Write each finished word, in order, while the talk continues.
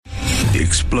The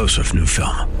explosive new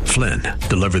film, Flynn,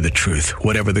 deliver the truth,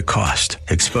 whatever the cost,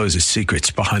 exposes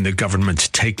secrets behind the government's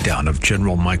takedown of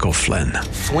General Michael Flynn.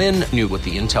 Flynn knew what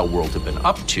the intel world had been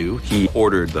up to. He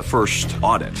ordered the first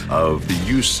audit of the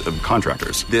use of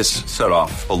contractors. This set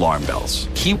off alarm bells.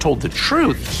 He told the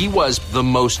truth. He was the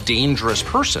most dangerous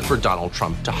person for Donald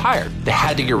Trump to hire. They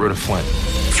had to get rid of Flynn.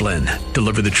 Flynn,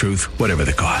 deliver the truth, whatever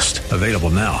the cost. Available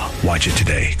now. Watch it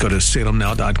today. Go to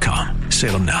salemnow.com.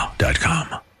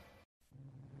 salemnow.com.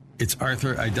 It's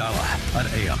Arthur Aidala on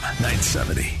AM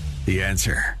 970. The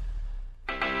Answer.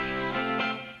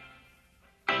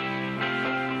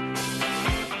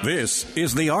 This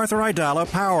is the Arthur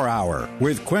Aidala Power Hour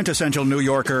with quintessential New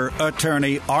Yorker,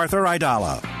 attorney Arthur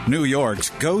Aidala, New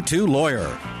York's go-to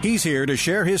lawyer. He's here to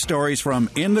share his stories from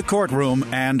in the courtroom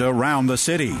and around the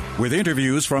city, with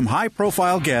interviews from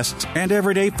high-profile guests and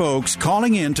everyday folks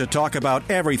calling in to talk about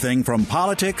everything from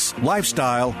politics,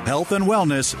 lifestyle, health and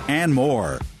wellness, and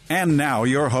more. And now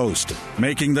your host,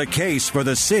 making the case for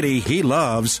the city he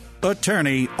loves,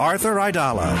 attorney Arthur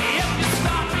Aidala.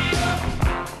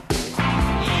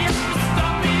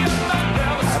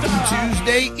 Happy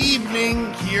Tuesday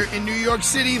evening here in New York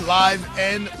City, live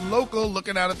and local,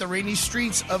 looking out at the rainy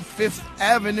streets of Fifth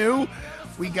Avenue.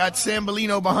 We got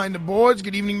Sambolino behind the boards.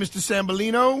 Good evening, Mr.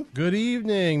 Sambolino. Good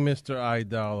evening, Mr.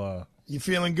 Aidala. You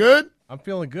feeling good? I'm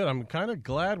feeling good. I'm kind of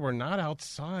glad we're not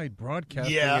outside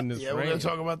broadcasting in this rain. We're going to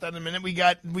talk about that in a minute. We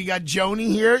got Joni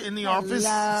here in the office,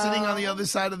 sitting on the other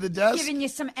side of the desk. Giving you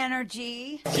some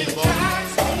energy. He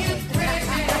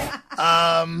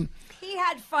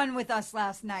had fun with us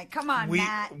last night. Come on,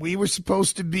 Matt. We were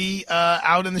supposed to be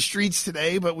out in the streets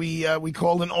today, but we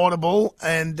called an audible,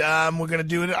 and we're going to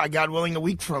do it, God willing, a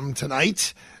week from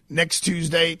tonight. Next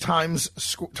Tuesday, Times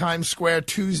Square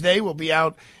Tuesday, we'll be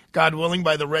out, God willing,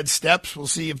 by the Red Steps. We'll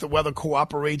see if the weather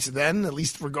cooperates then, at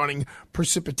least regarding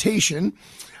precipitation.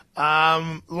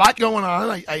 Lot going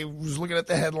on. I was looking at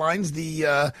the headlines.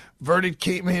 The verdict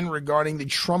came in regarding the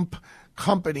Trump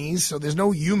companies. So there's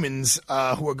no humans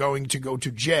who are going to go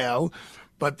to jail,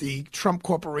 but the Trump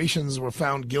corporations were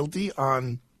found guilty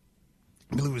on,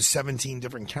 I believe it was 17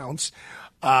 different counts.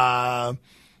 I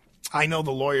know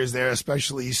the lawyers there,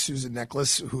 especially Susan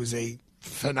Nicholas, who's a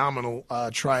phenomenal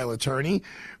trial attorney,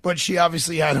 but she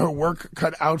obviously had her work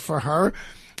cut out for her.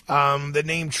 The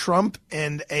name Trump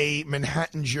and a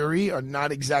Manhattan jury are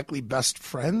not exactly best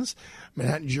friends.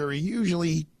 Manhattan jury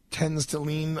usually tends to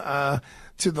lean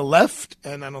to the left,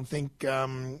 and I don't think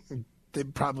they're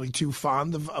probably too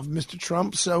fond of Mr.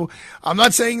 Trump. So I'm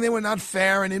not saying they were not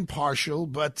fair and impartial,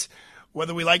 but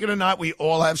whether we like it or not, we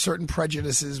all have certain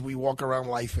prejudices we walk around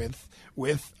life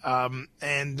with.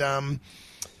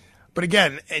 But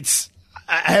again,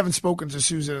 I haven't spoken to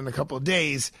Susan in a couple of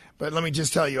days, but let me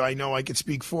just tell you, I know I could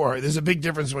speak for her. There's a big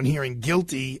difference when hearing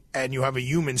guilty and you have a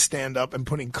human stand up and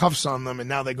putting cuffs on them and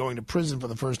now they're going to prison for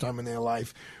the first time in their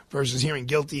life versus hearing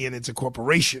guilty and it's a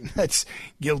corporation that's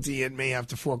guilty and may have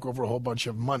to fork over a whole bunch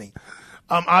of money.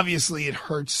 Obviously, it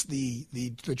hurts the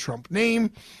Trump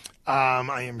name.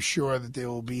 I am sure that there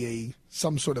will be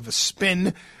some sort of a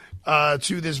spin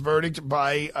to this verdict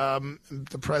by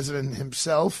the president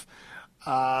himself.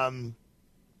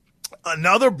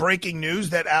 Another breaking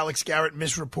news that Alex Garrett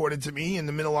misreported to me in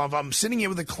the middle of, I'm sitting here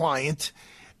with a client,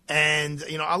 and,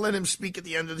 I'll let him speak at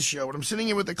the end of the show, but I'm sitting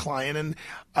here with a client, and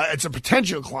it's a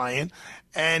potential client,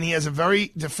 and he has a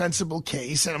very defensible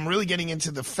case, and I'm really getting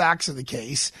into the facts of the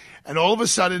case, and all of a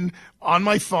sudden, on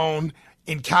my phone,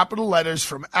 in capital letters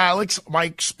from Alex,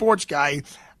 my sports guy,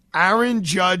 Aaron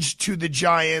Judge to the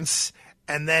Giants,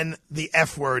 and then the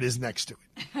F word is next to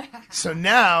it. So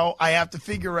now I have to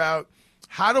figure out,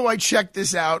 how do I check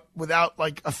this out without,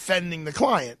 offending the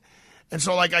client? And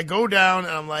so, I go down,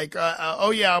 and I'm like,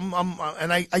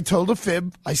 and I told a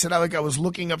fib. I said, I was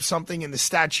looking up something in the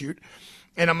statute,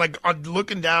 and I'm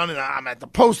looking down, and I'm at the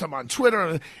post, I'm on Twitter,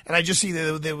 and I just see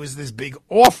that there was this big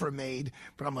offer made,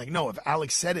 but I'm like, no, if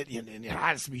Alex said it, it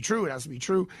has to be true, it has to be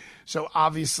true. So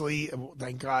obviously,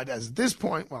 thank God, as at this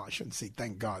point, well, I shouldn't say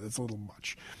thank God, that's a little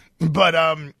much, but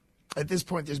at this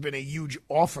point, there's been a huge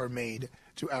offer made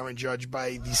to Aaron Judge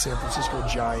by the San Francisco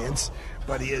Giants,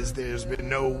 but there's been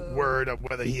no word of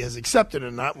whether he has accepted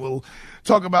or not. We'll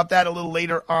talk about that a little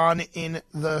later on in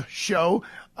the show.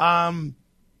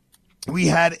 We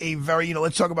had a very,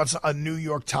 let's talk about a New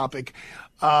York topic.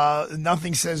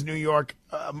 Nothing says New York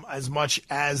as much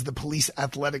as the Police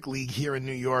Athletic League here in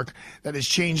New York that has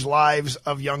changed lives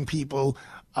of young people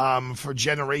for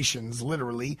generations,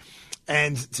 literally.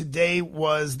 And today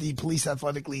was the Police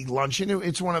Athletic League luncheon.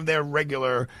 It's one of their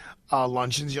regular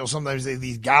luncheons. Sometimes they have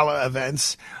these gala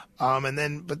events,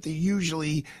 but they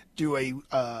usually do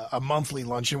a monthly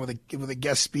luncheon with a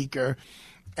guest speaker.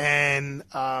 And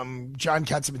John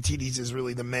Katsimatidis is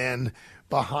really the man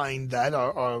behind that,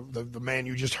 or the man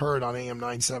you just heard on AM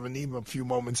 970 a few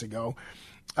moments ago.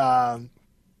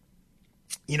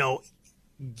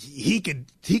 He could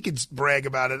brag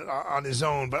about it on his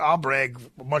own, but I'll brag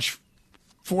much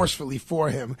forcefully for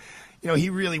him. He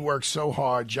really works so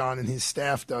hard, John and his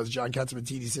staff does, John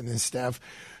Katsimatidis and his staff,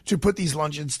 to put these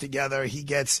luncheons together. He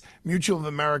gets Mutual of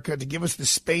America to give us the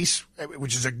space,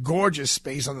 which is a gorgeous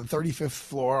space on the 35th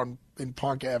floor in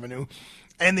Park Avenue.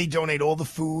 And they donate all the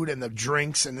food and the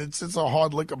drinks, and it's a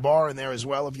hard liquor bar in there as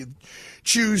well if you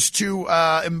choose to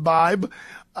imbibe.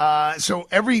 So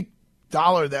every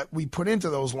dollar that we put into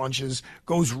those lunches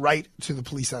goes right to the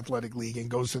Police Athletic League and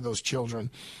goes to those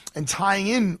children. And tying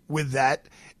in with that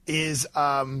is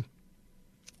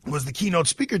was the keynote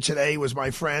speaker today was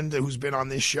my friend who's been on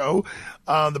this show,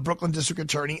 the Brooklyn District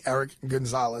Attorney Eric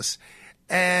Gonzalez.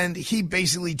 And he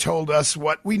basically told us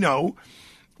what we know,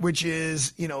 which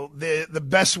is, the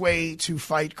best way to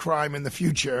fight crime in the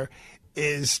future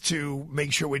is to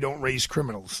make sure we don't raise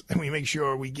criminals, and we make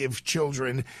sure we give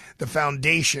children the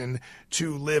foundation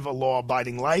to live a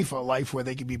law-abiding life, a life where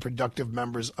they can be productive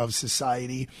members of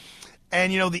society.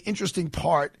 And, the interesting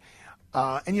part,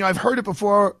 I've heard it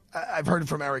before. I've heard it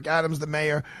from Eric Adams, the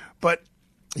mayor, but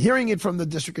hearing it from the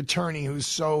district attorney who's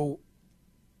so,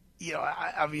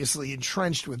 obviously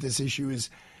entrenched with this issue, is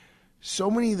so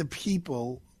many of the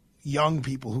people, young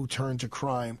people who turn to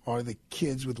crime, are the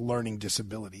kids with learning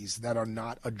disabilities that are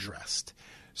not addressed.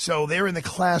 So they're in the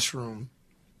classroom,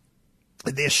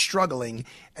 they're struggling,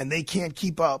 and they can't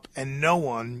keep up, and no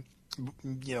one,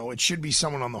 it should be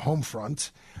someone on the home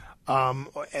front,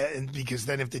 and because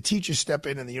then if the teachers step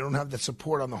in and you don't have the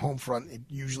support on the home front, it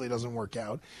usually doesn't work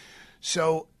out.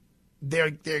 So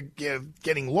they're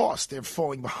getting lost, they're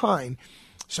falling behind.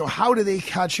 So how do they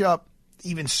catch up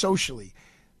even socially?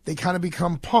 They kind of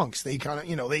become punks. They kind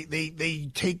of, they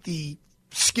take the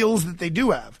skills that they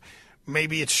do have.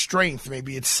 Maybe it's strength,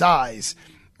 maybe it's size,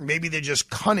 maybe they're just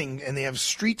cunning and they have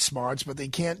street smarts, but they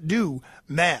can't do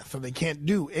math or they can't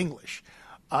do English.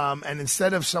 And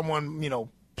instead of someone,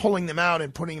 pulling them out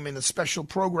and putting them in a special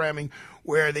programming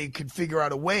where they could figure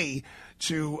out a way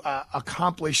to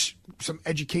accomplish some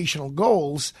educational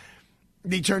goals,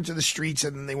 they turn to the streets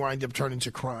and then they wind up turning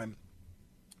to crime.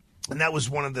 And that was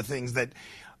one of the things that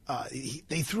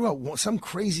they threw out some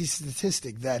crazy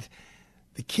statistic that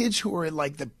the kids who are in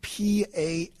like the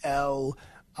PAL,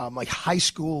 like high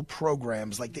school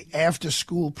programs, like the after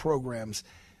school programs,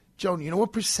 Joan, you know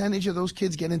what percentage of those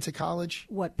kids get into college?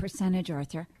 What percentage,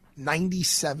 Arthur?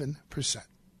 97%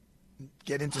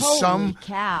 get into Holy some,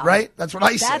 cow. right? That's what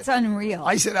I said. That's unreal.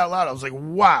 I said out loud, I was like,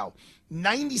 wow.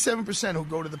 97% who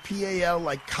go to the PAL,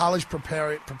 like college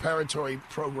preparatory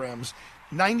programs,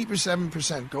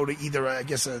 97% go to either, I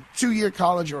guess, a 2-year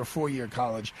college or a 4-year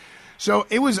college. So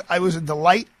it was a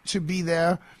delight to be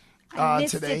there I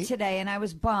missed today. it today, and I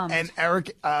was bummed. And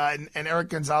Eric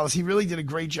Gonzalez, he really did a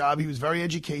great job. He was very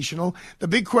educational. The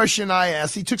big question I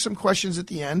asked, he took some questions at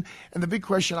the end, and the big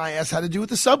question I asked had to do with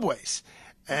the subways.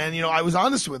 And, I was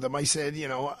honest with him. I said,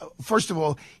 first of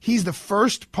all, he's the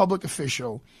first public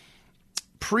official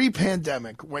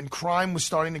pre-pandemic when crime was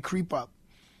starting to creep up.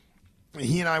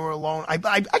 He and I were alone.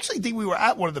 I actually think we were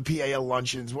at one of the PAL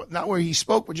luncheons, not where he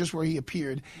spoke, but just where he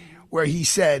appeared, where he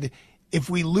said, if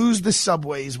we lose the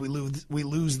subways, we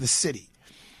lose the city.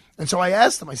 And so I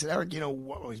asked him, I said, Eric,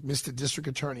 Mr. District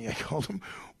Attorney, I called him,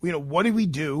 what do we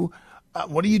do?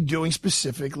 What are you doing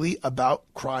specifically about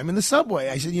crime in the subway?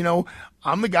 I said,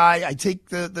 I'm the guy. I take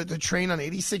the train on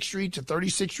 86th Street to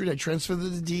 36th Street. I transfer to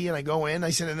the D and I go in.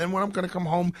 I said, and then when I'm going to come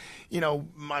home,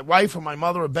 my wife or my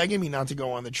mother are begging me not to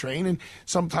go on the train. And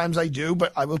sometimes I do.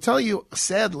 But I will tell you,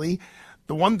 sadly,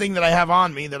 the one thing that I have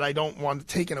on me that I don't want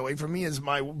taken away from me is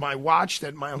my watch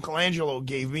that my Uncle Angelo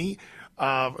gave me.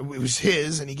 It was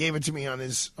his, and he gave it to me on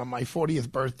my 40th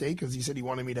birthday because he said he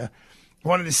wanted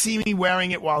to see me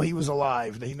wearing it while he was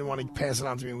alive. He didn't want to pass it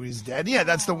on to me when he's dead. Yeah,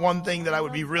 that's the one thing that I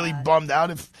would be really bummed out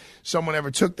if someone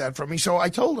ever took that from me. So I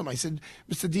told him, I said,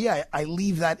 Mr. D, I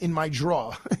leave that in my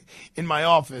drawer in my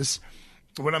office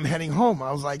when I'm heading home.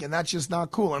 I was like, and that's just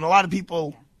not cool. And a lot of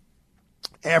people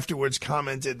afterwards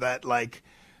commented that, like,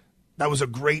 that was a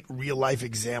great real-life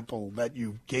example that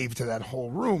you gave to that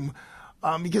whole room.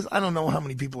 Because I don't know how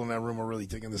many people in that room are really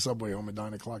taking the subway home at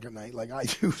 9 o'clock at night, like I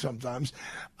do sometimes.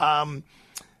 And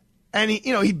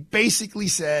he basically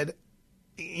said,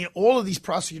 all of these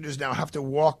prosecutors now have to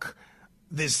walk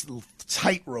this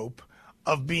tightrope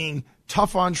of being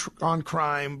tough on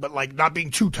crime, but like not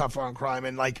being too tough on crime,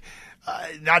 and like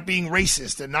not being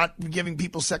racist and not giving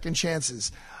people second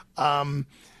chances. The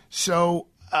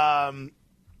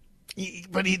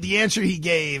answer he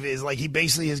gave is like he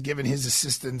basically has given his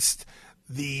assistants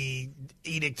the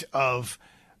edict of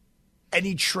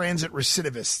any transit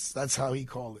recidivists. That's how he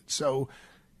called it. So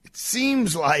it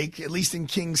seems like, at least in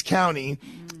Kings County,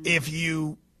 if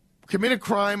you commit a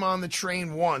crime on the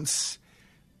train once,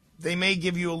 they may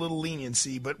give you a little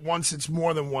leniency, but once it's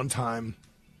more than one time,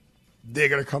 they're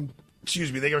going to come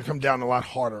down a lot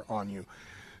harder on you.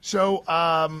 So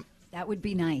that would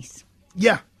be nice.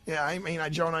 Yeah. I mean,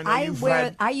 Joan, I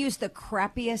know I use the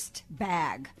crappiest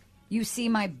bag. You see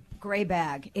my gray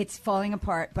bag. It's falling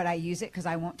apart, but I use it because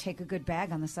I won't take a good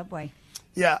bag on the subway.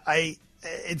 Yeah, and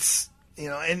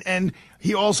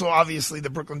he also, obviously, the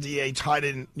Brooklyn DA tied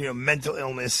in, mental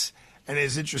illness. And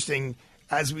it's interesting,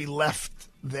 as we left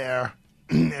there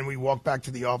and we walked back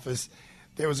to the office,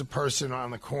 there was a person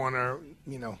on the corner,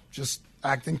 just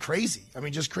acting crazy. I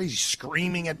mean, just crazy,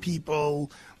 screaming at people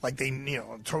like they,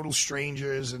 total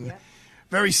strangers, and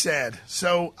very sad.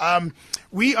 So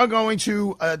we are going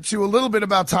to do a little bit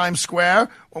about Times Square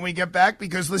when we get back,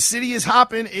 because the city is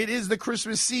hopping. It is the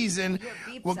Christmas season.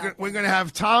 We're going to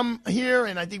have Tom here,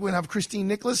 and I think we're going to have Christine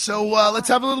Nicholas. So let's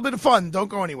have a little bit of fun. Don't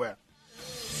go anywhere.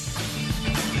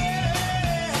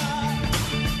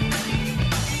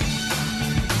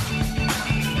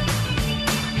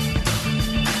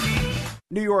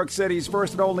 New York City's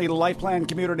first and only Life Plan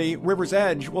community, River's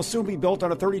Edge, will soon be built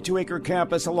on a 32-acre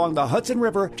campus along the Hudson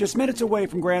River, just minutes away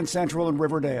from Grand Central and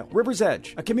Riverdale. River's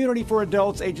Edge, a community for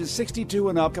adults ages 62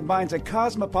 and up, combines a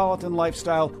cosmopolitan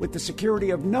lifestyle with the security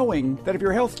of knowing that if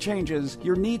your health changes,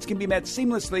 your needs can be met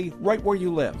seamlessly right where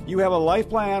you live. You have a life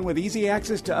plan with easy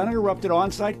access to uninterrupted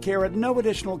on-site care at no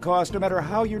additional cost, no matter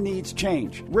how your needs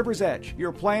change. River's Edge,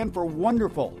 your plan for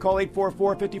wonderful. Call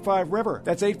 844-55-RIVER.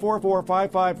 That's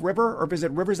 844-55-RIVER, or visit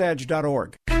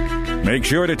riversedge.org. Make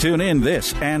sure to tune in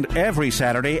this and every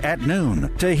Saturday at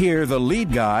noon to hear the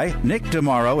lead guy, Nick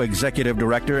DeMauro, Executive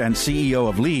Director and CEO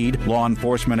of LEAD, Law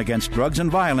Enforcement Against Drugs and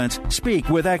Violence, speak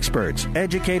with experts,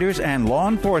 educators, and law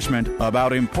enforcement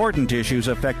about important issues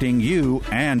affecting you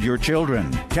and your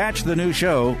children. Catch the new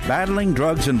show, Battling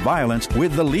Drugs and Violence,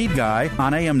 with the lead guy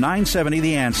on AM 970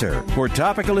 The Answer, for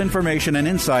topical information and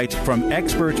insights from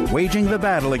experts waging the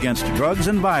battle against drugs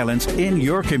and violence in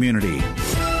your community.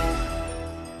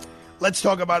 Let's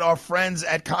talk about our friends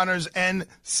at Connors and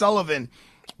Sullivan.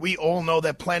 We all know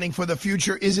that planning for the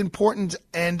future is important,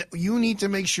 and you need to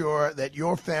make sure that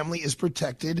your family is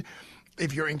protected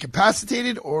if you're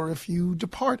incapacitated or if you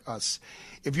depart us.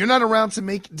 If you're not around to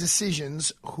make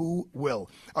decisions, who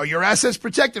will? Are your assets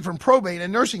protected from probate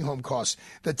and nursing home costs?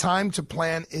 The time to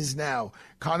plan is now.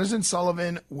 Connors and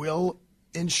Sullivan will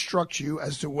instruct you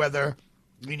as to whether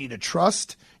you need a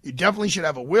trust. You definitely should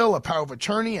have a will, a power of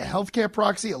attorney, a healthcare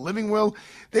proxy, a living will.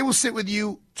 They will sit with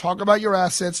you, talk about your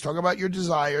assets, talk about your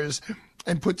desires,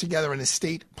 and put together an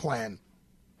estate plan.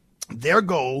 Their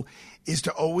goal is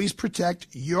to always protect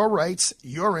your rights,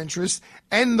 your interests,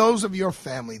 and those of your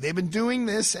family. They've been doing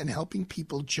this and helping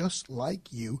people just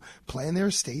like you plan their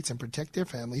estates and protect their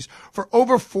families for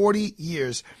over 40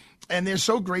 years. And they're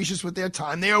so gracious with their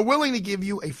time. They are willing to give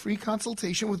you a free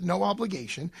consultation with no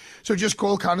obligation. So just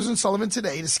call Connors and Sullivan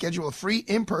today to schedule a free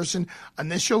in-person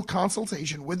initial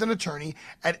consultation with an attorney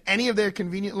at any of their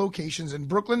convenient locations in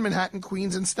Brooklyn, Manhattan,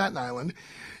 Queens, and Staten Island.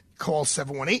 Call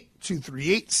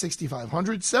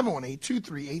 718-238-6500,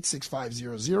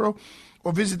 718-238-6500,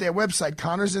 or visit their website,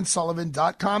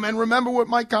 connorsandsullivan.com. And remember what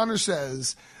Mike Connors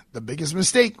says, the biggest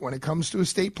mistake when it comes to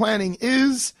estate planning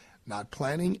is not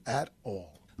planning at all.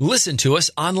 Listen to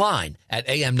us online at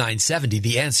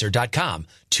am970theanswer.com.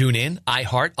 Tune in,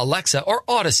 iHeart, Alexa, or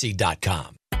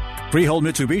Odyssey.com. Freehold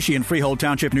Mitsubishi in Freehold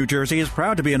Township, New Jersey is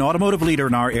proud to be an automotive leader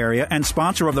in our area and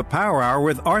sponsor of the Power Hour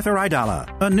with Arthur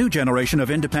Aidala. A new generation of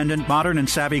independent, modern, and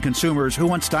savvy consumers who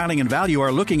want styling and value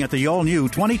are looking at the all-new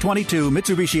 2022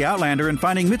 Mitsubishi Outlander and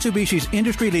finding Mitsubishi's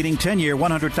industry-leading 10-year,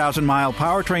 100,000-mile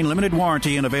powertrain limited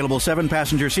warranty and available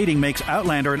 7-passenger seating makes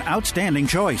Outlander an outstanding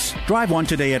choice. Drive one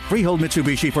today at Freehold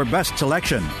Mitsubishi for best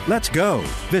selection. Let's go.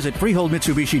 Visit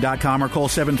freeholdmitsubishi.com or call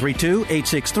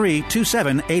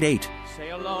 732-863-2788.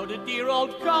 Hello to dear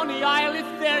old Coney Isle if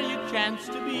there you chance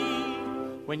to be.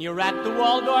 When you're at the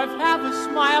Waldorf, have a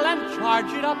smile and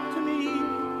charge it up to me.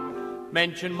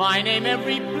 Mention my name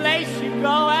every place you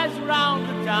go as round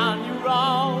the town you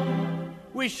roam.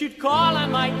 Wish you'd call on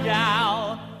my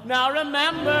gal. Now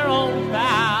remember, old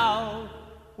pal,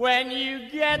 when you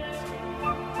get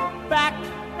back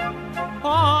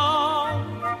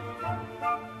home,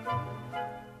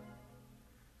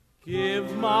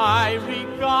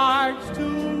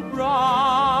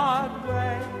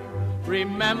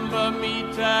 remember me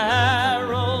to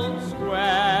Herald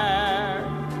Square.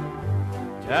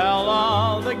 Tell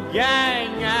all the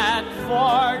gang at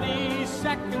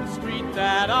 42nd Street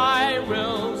that I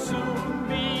will soon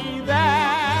be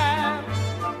there.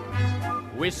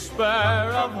 Whisper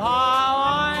of how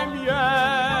I'm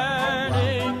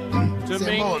yearning to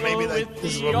mingle maybe with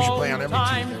this is the what we should play on old every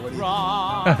time Tuesday. What do you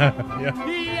throng.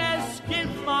 Yes,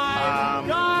 give my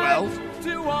well,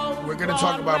 we're going to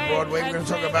talk about Broadway. We're going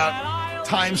to talk about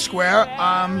Times Square.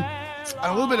 On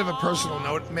a little bit of a personal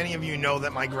note, many of you know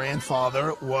that my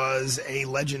grandfather was a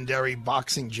legendary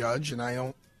boxing judge, and I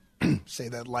don't say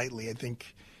that lightly. I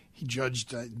think he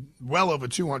judged well over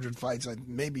 200 fights,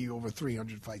 maybe over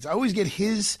 300 fights. I always get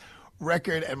his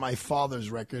record and my father's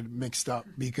record mixed up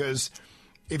because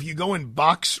if you go in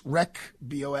BoxRec,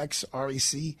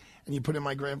 BoxRec, and you put in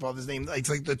my grandfather's name, it's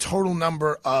like the total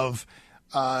number of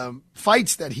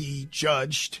fights that he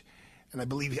judged, and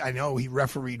I know he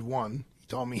refereed one. He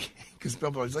told me, because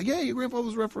people was like, yeah, your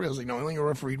grandfather's referee. I was like, no, I only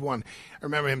refereed one. I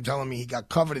remember him telling me he got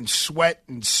covered in sweat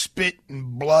and spit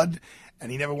and blood, and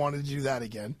he never wanted to do that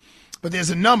again. But there's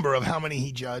a number of how many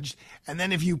he judged. And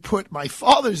then if you put my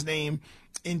father's name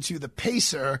into the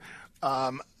PACER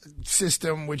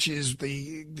system, which is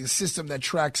the system that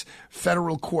tracks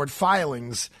federal court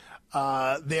filings,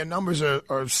 their numbers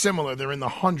are similar. They're in the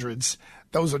hundreds.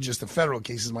 Those are just the federal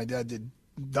cases. My dad did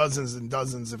dozens and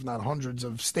dozens, if not hundreds,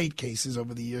 of state cases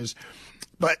over the years.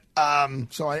 But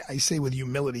so I say with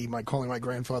humility, calling my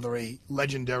grandfather a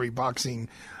legendary boxing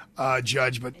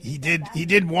judge, but he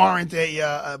did warrant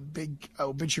a big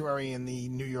obituary in the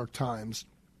New York Times.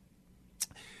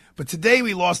 But today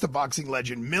we lost a boxing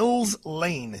legend, Mills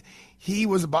Lane. He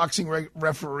was a boxing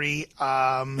referee.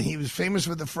 He was famous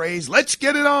for the phrase, "Let's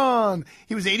get it on."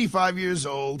 He was 85 years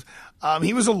old.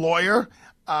 He was a lawyer.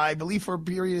 I believe for a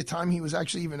period of time he was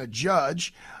actually even a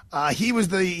judge. He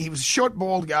was a short,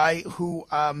 bald guy who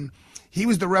he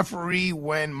was the referee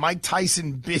when Mike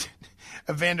Tyson bit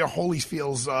Evander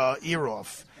Holyfield's ear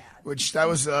off, which that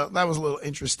was a little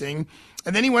interesting.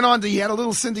 And then he went on he had a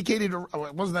little syndicated,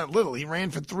 it wasn't that little, he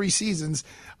ran for 3 seasons,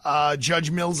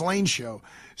 Judge Mills Lane show.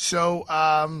 So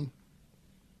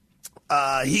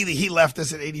he left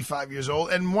us at 85 years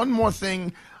old. And one more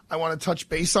thing I want to touch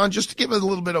base on, just to give it a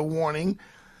little bit of warning.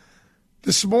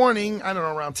 This morning, I don't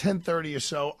know, around 10:30 or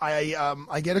so,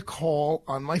 I get a call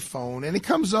on my phone, and it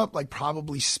comes up like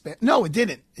probably spam. No, it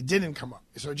didn't. It didn't come up.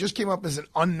 So it just came up as an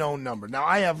unknown number. Now,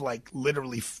 I have like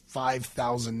literally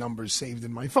 5,000 numbers saved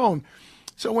in my phone.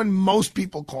 So when most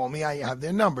people call me, I have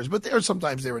their numbers. But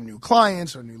sometimes there are new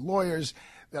clients or new lawyers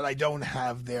that I don't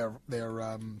have their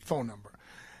phone number.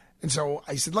 And so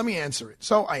I said, let me answer it.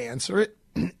 So I answer it,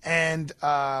 and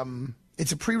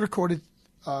it's a pre-recorded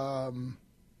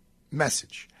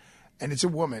message. And it's a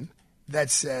woman that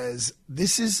says,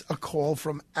 "This is a call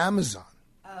from Amazon."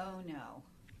 Oh, no.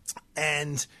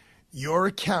 And your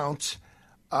account,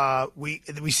 we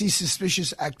see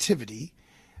suspicious activity.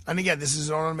 And again, this is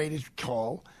an automated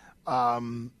call,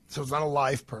 so it's not a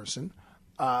live person.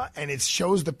 And it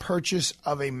shows the purchase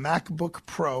of a MacBook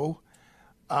Pro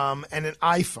and an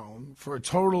iPhone for a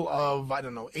total of, I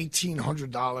don't know,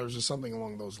 $1,800 or something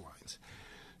along those lines.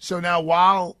 So now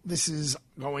while this is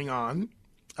going on,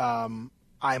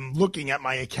 I'm looking at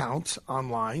my account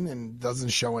online and it doesn't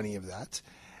show any of that.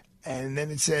 And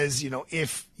then it says,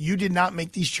 if you did not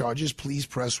make these charges, please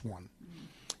press 1.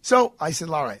 So I said,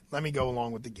 all right, let me go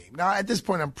along with the game. Now, at this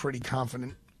point, I'm pretty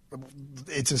confident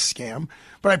it's a scam.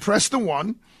 But I pressed the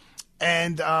 1,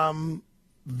 and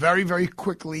very, very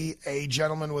quickly, a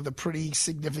gentleman with a pretty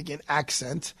significant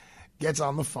accent gets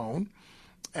on the phone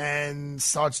and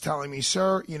starts telling me,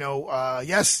 "Sir,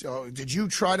 yes, did you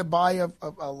try to buy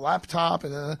a laptop?"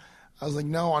 And I was like,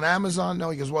 "No, on Amazon,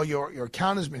 no." He goes, "Well, your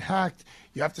account has been hacked.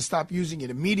 You have to stop using it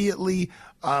immediately.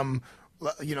 We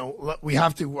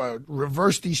have to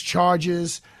reverse these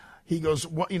charges." He goes,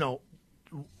 "What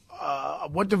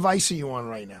device are you on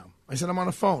right now?" I said, "I'm on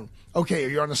a phone." "Okay, are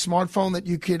you on a smartphone that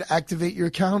you could activate your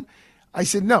account?" I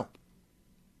said, "No."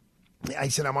 I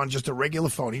said, "I'm on just a regular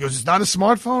phone." He goes, "It's not a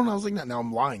smartphone?" I was like, "No." Now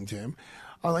I'm lying to him.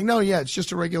 I was like, "No, yeah, it's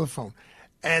just a regular phone."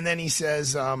 And then he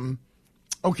says,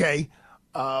 "Okay,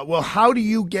 well, how do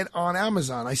you get on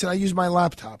Amazon?" I said, "I use my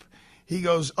laptop." He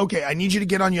goes, "Okay, I need you to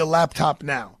get on your laptop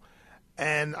now."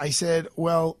 And I said,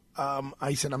 "Well, I'm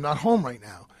not home right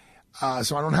now,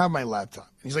 so I don't have my laptop."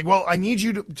 And he's like, "Well, I need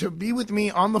you to be with me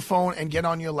on the phone and get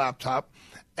on your laptop,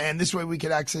 and this way we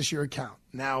could access your account."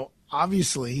 Now,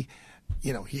 obviously,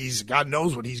 God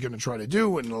knows what he's going to try to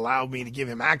do and allow me to give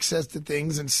him access to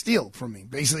things and steal from me.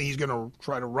 Basically, he's going to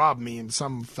try to rob me in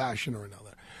some fashion or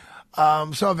another.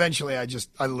 So eventually I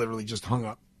literally just hung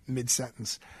up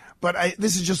mid-sentence. But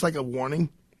this is just like a warning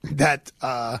that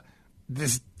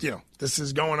this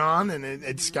is going on, and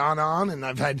it's gone on, and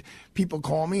I've had people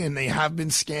call me, and they have been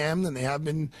scammed, and they have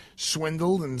been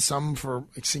swindled, and some for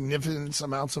significant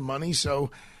amounts of money.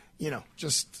 So,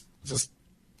 just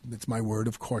it's my word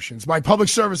of caution. It's my public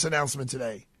service announcement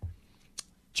today.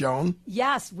 Joan?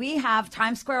 Yes, we have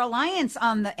Times Square Alliance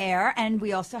on the air, and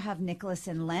we also have Nicholas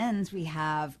and Lenz. We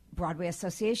have Broadway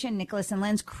Association, Nicholas and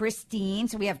Lenz, Christine.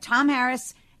 So we have Tom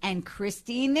Harris and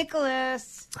Christine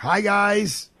Nicholas. Hi,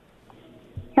 guys.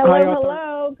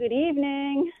 Hello. Good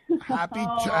evening. Happy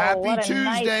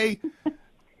Tuesday.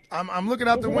 I'm looking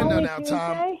out the window now,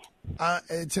 Tom.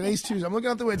 Today's Tuesday. I'm looking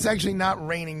out the window. It's actually not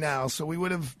raining now, so we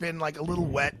would have been like a little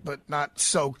wet, but not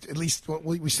soaked. At least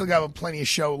we still got plenty of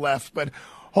show left, but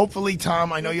hopefully,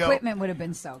 Tom, I know your equipment would have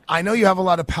been soaked. I know you have a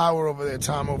lot of power over there,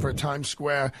 Tom, over at Times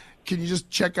Square. Can you just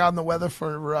check out the weather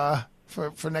for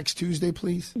next Tuesday,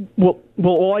 please? Well,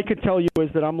 all I could tell you is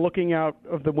that I'm looking out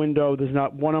of the window. There's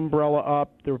not one umbrella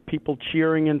up. There are people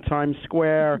cheering in Times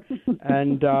Square,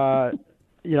 and the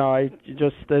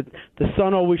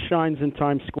sun always shines in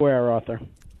Times Square, Arthur.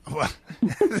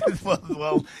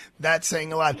 Well, that's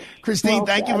saying a lot. Christine,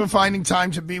 thank you for finding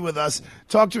time to be with us.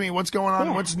 Talk to me. What's going on?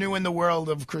 Yeah. What's new in the world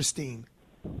of Christine?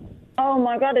 Oh,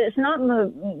 my God. It's not in the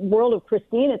world of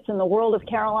Christine. It's in the world of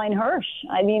Caroline Hirsch.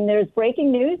 I mean, there's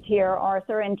breaking news here,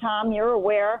 Arthur. And Tom, you're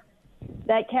aware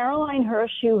that Caroline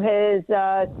Hirsch, who has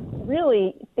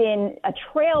really been a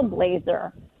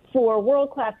trailblazer for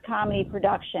world-class comedy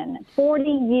production, 40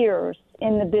 years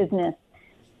in the business,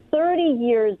 30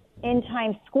 years in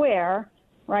Times Square,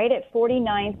 right, at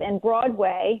 49th and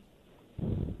Broadway.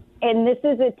 And this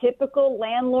is a typical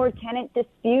landlord-tenant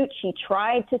dispute. She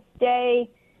tried to stay.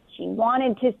 She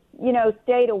wanted to,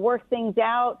 stay to work things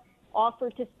out,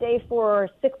 offered to stay for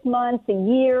 6 months, a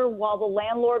year, while the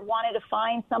landlord wanted to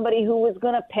find somebody who was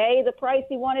going to pay the price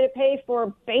he wanted to pay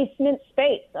for basement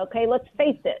space. Okay, let's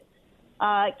face it.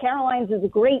 Caroline's is a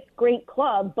great, great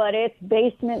club, but it's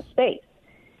basement space.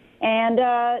 And,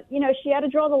 she had to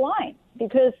draw the line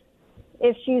because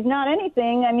if she's not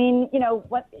anything, I mean,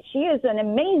 she is an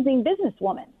amazing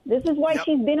businesswoman. This is why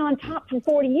she's been on top for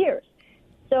 40 years.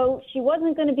 So she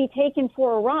wasn't going to be taken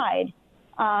for a ride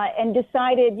and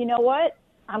decided, you know what,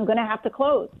 I'm going to have to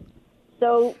close.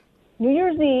 So New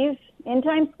Year's Eve in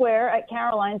Times Square at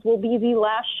Caroline's will be the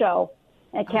last show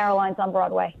at Caroline's on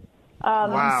Broadway.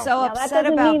 Wow. I'm so upset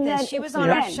about this. She was on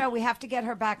our show. We have to get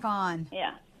her back on.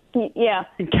 Yeah.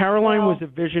 And Caroline was a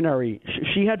visionary.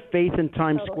 She had faith in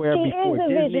Times Square before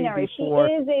Disney. She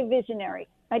is a visionary.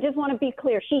 I just want to be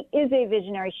clear. She is a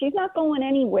visionary. She's not going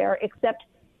anywhere except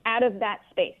out of that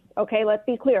space. Okay, let's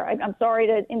be clear. I'm sorry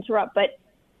to interrupt, but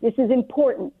this is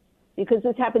important because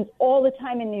this happens all the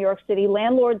time in New York City.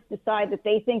 Landlords decide that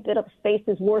they think that a space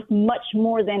is worth much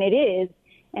more than it is,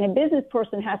 and a business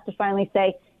person has to finally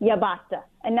say, yeah, basta.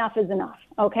 Enough is enough.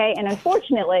 Okay, and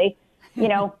unfortunately,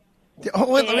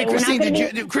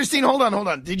 Christine, hold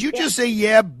on. Did you just say,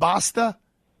 yeah, basta?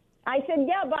 I said,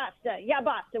 yeah,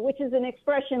 basta, which is an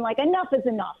expression like enough is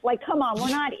enough. Like, come on, we're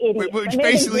not idiots. Which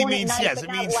basically means, yes, it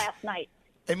means last night.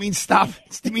 It means stop.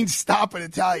 It means stop in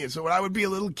Italian. So when I would be a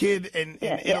little kid in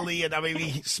Italy and I would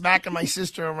be smacking my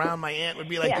sister around, my aunt would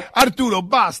be like, Arturo,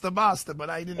 basta. But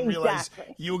I didn't realize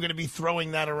you were going to be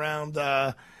throwing that around.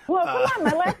 Well, come on.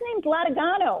 My last name's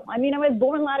Latigano. I mean, I was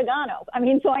born Latigano. I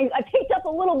mean, so I picked up a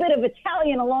little bit of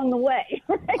Italian along the way.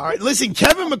 Right? All right. Listen,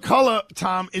 Kevin McCullough,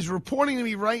 Tom, is reporting to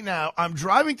me right now. I'm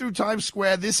driving through Times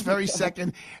Square this very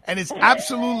second, and it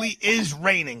absolutely is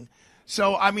raining.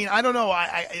 So, I mean, I don't know.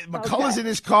 McCullough's in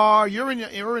his car. You're in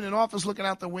an office looking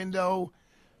out the window.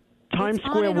 Times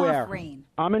Square where?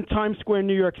 I'm in Times Square,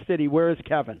 New York City. Where is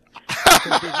Kevin?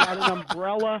 There's not an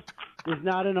umbrella. There's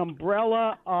not an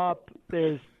umbrella up.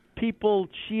 There's people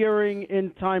cheering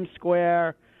in Times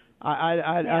Square.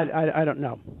 I don't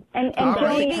know. And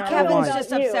maybe Kevin's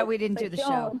just upset we didn't do the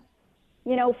show.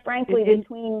 Frankly,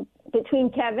 between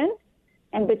Kevin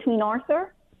and between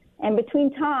Arthur and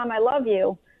between Tom, I love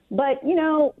you. But,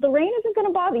 the rain isn't going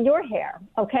to bother your hair,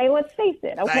 okay? Let's face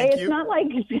it, okay? It's not like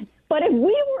 – but if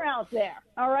we were out there,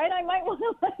 all right, I might want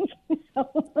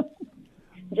to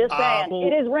just saying,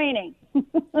 it is raining.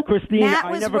 Christine, Matt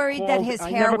was worried that his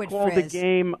hair would frizz. I never called a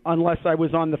game unless I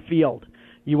was on the field.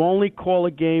 You only call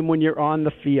a game when you're on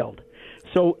the field.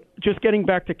 So just getting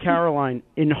back to Caroline,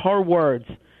 in her words,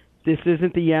 this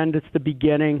isn't the end, it's the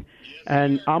beginning,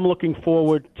 and I'm looking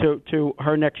forward to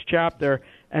her next chapter.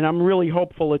 And I'm really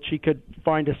hopeful that she could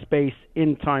find a space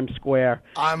in Times Square.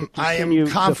 I am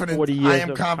confident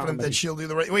that she'll do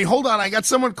the right. Wait, hold on. I got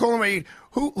someone calling me.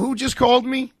 Who just called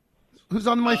me? Who's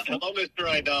on my phone? Hello, Mr.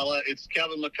 Aidala. It's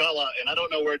Kevin McCullough, and I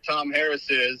don't know where Tom Harris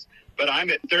is, but I'm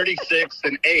at 36th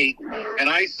and 8, and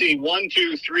I see 1,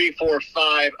 2, 3, 4,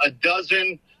 5,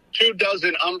 2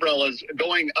 dozen umbrellas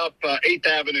going up 8th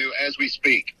Avenue as we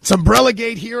speak. It's Umbrella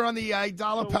Gate here on the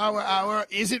Aidala Power Hour.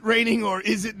 Is it raining or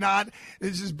is it not?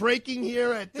 This is breaking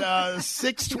here at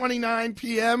 6:29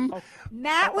 p.m.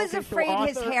 Matt was afraid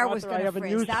his hair was going to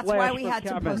frizz. That's why we had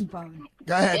to postpone.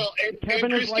 Go ahead. Well, and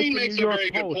Christine makes a very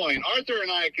good point. Arthur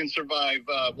and I can survive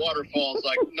waterfalls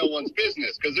like no one's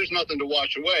business because there's nothing to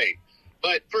wash away.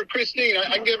 But for Christine,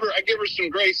 I give her some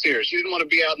grace here. She didn't want to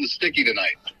be out in the sticky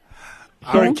tonight.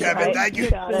 All right, Kevin. Thank you.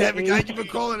 Kevin, thank you for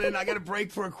calling in. I got to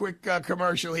break for a quick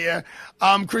commercial here.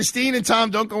 Christine and Tom,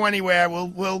 don't go anywhere.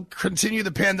 We'll continue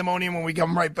the pandemonium when we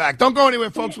come right back. Don't go anywhere,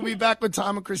 folks. We'll be back with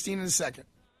Tom and Christine in a second.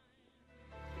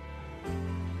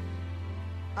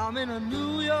 I'm in a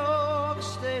New York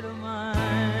state of mind.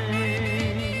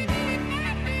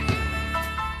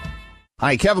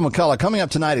 Hi, Kevin McCullough. Coming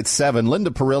up tonight at 7, Linda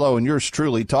Perillo and yours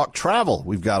truly talk travel.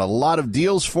 We've got a lot of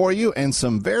deals for you and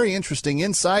some very interesting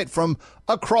insight from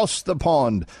across the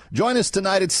pond. Join us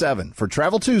tonight at 7 for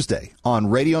Travel Tuesday on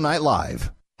Radio Night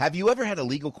Live. Have you ever had a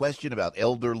legal question about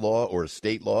elder law or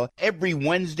estate law? Every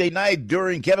Wednesday night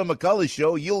during Kevin McCullough's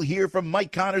show, you'll hear from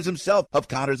Mike Connors himself of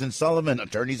Connors & Sullivan,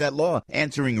 attorneys at law,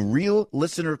 answering real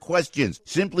listener questions.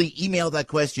 Simply email that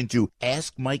question to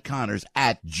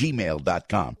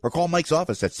askmikeconnors@gmail.com or call Mike's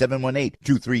office at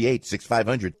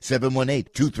 718-238-6500,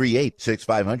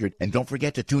 718-238-6500. And don't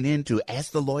forget to tune in to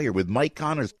Ask the Lawyer with Mike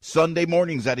Connors Sunday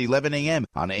mornings at 11 a.m.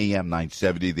 on AM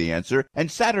 970 The Answer and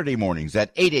Saturday mornings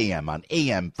at 8 a.m. on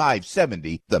AM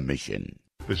 570 The Mission.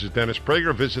 This is Dennis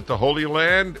Prager. Visit the Holy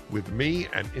Land with me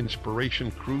and Inspiration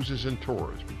Cruises and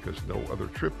Tours, because no other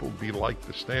trip will be like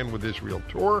the Stand With Israel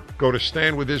Tour. Go to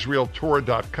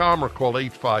standwithisraeltour.com or call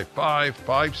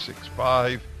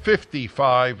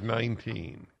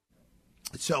 855-565-5519.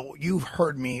 So you've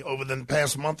heard me over the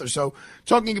past month or so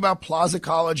talking about Plaza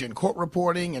College and court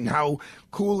reporting and how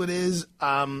cool it is.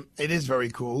 It is very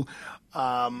cool.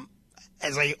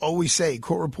 As I always say,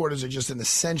 court reporters are just an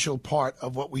essential part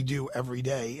of what we do every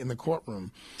day in the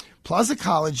courtroom. Plaza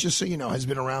College, just so you know, has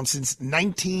been around since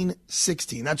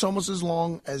 1916. That's almost as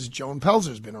long as Joan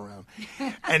Pelzer's been around.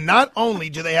 And not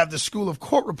only do they have the School of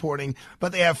Court Reporting,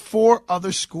 but they have 4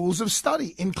 other schools of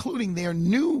study, including their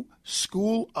new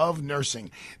School of Nursing.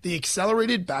 The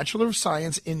Accelerated Bachelor of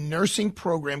Science in Nursing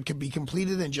program can be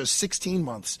completed in just 16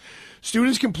 months.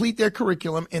 Students complete their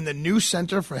curriculum in the new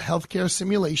Center for Healthcare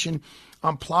Simulation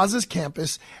on Plaza's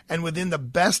campus and within the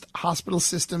best hospital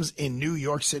systems in New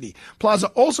York City. Plaza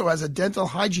also has a dental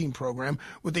hygiene program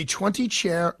with a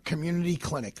 20-chair community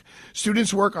clinic.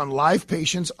 Students work on live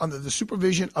patients under the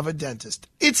supervision of a dentist.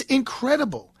 It's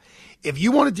incredible. If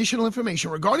you want additional information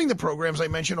regarding the programs I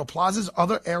mentioned or Plaza's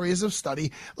other areas of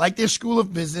study, like their School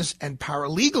of Business and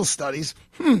Paralegal Studies,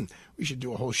 we should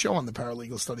do a whole show on the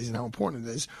paralegal studies and how important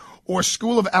it is, or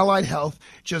School of Allied Health,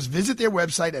 just visit their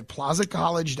website at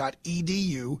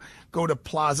plazacollege.edu. Go to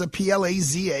Plaza,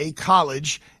 Plaza,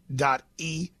 college.edu.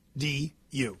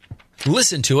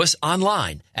 Listen to us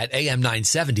online at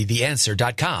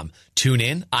am970theanswer.com. Tune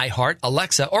in, iHeart,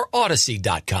 Alexa, or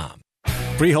Odyssey.com.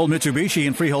 Freehold Mitsubishi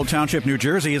in Freehold Township, New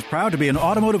Jersey is proud to be an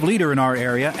automotive leader in our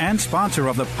area and sponsor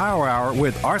of the Power Hour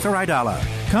with Arthur Aidala.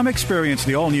 Come experience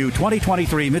the all-new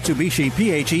 2023 Mitsubishi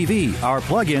PHEV, our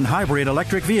plug-in hybrid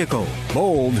electric vehicle.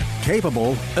 Bold,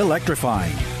 capable,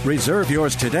 electrifying. Reserve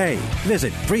yours today.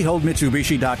 Visit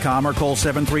freeholdmitsubishi.com or call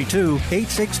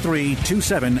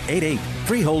 732-863-2788.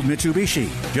 Freehold Mitsubishi.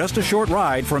 Just a short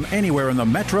ride from anywhere in the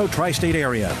metro tri-state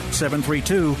area.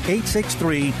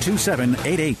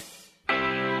 732-863-2788.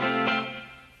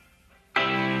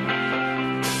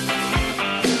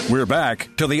 We're back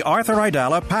to the Arthur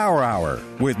Aidala Power Hour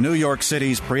with New York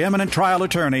City's preeminent trial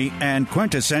attorney and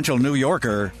quintessential New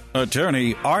Yorker,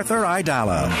 Attorney Arthur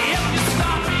Aidala.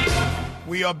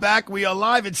 We are back. We are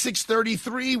live at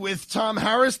 6:33 with Tom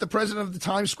Harris, the president of the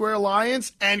Times Square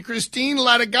Alliance, and Christine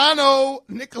Latigano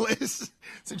Nicholas,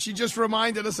 since she just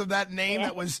reminded us of that name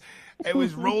that was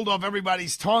rolled off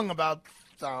everybody's tongue about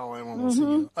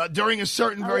during a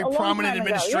certain very prominent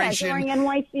administration. Yeah, during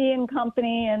NYC and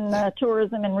Company and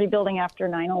tourism and rebuilding after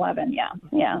 9/11.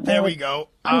 Yeah. There we go.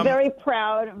 I'm very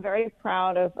proud. I'm very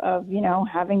proud of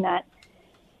having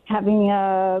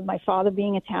my father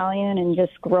being Italian and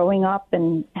just growing up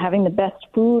and having the best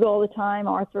food all the time.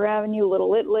 Arthur Avenue,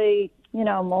 Little Italy,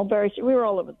 Mulberry. We were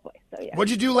all over the place. So yeah. What'd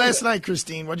you do last night,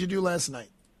 Christine? What'd you do last night?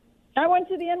 I went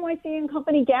to the NYC and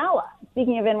Company Gala.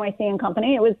 Speaking of NYC and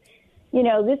Company, it was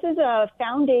This is a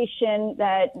foundation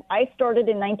that I started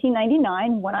in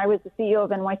 1999 when I was the CEO of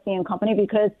NYC and Company,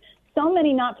 because so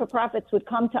many not-for-profits would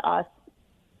come to us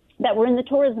that were in the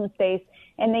tourism space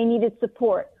and they needed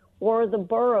support, or the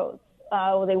boroughs,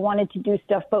 they wanted to do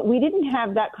stuff, but we didn't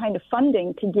have that kind of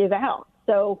funding to give out.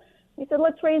 So we said,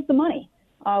 let's raise the money,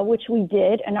 which we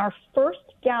did. And our first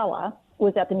gala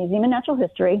was at the Museum of Natural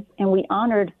History, and we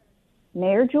honored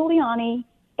Mayor Giuliani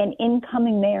and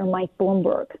incoming Mayor Mike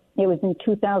Bloomberg. It was in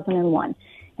 2001.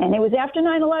 And it was after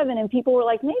 9/11, and people were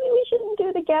like, maybe we shouldn't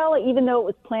do the gala, even though it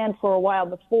was planned for a while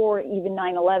before even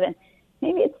 9/11.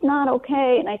 Maybe it's not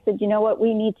okay. And I said, you know what,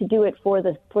 we need to do it for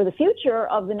the future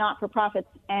of the not-for-profits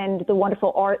and the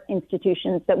wonderful art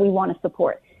institutions that we want to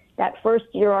support. That first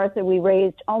year, Arthur, we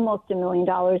raised almost $1 million.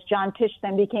 John Tisch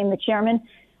then became the chairman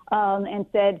and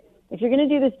said, if you're going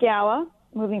to do this gala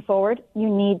moving forward, you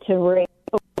need to raise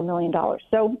over $1 million.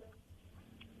 So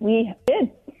we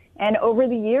did. And over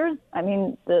the years, I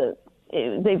mean,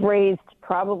 they've raised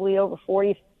probably over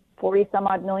 40 some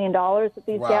odd $1 million at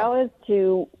these galas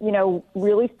to,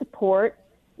 really support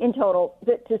in total,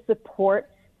 to support,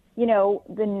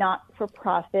 the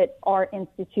not-for-profit art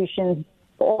institutions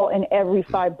all in every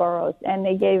 5 boroughs. And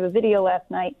they gave a video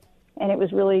last night, and it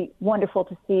was really wonderful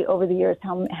to see over the years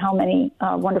how many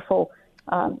wonderful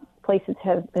places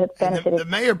have benefited. The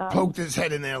mayor poked his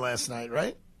head in there last night,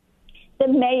 right? The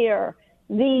mayor,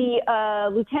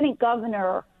 the lieutenant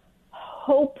governor,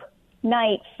 Hope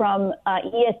Knight from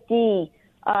ESD,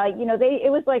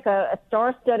 it was like a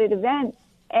star-studded event,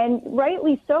 and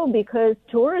rightly so, because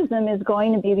tourism is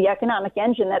going to be the economic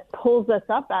engine that pulls us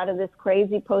up out of this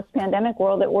crazy post-pandemic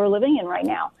world that we're living in right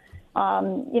now.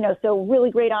 So really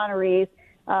great honorees.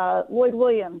 Lloyd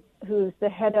Williams, who's the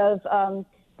head of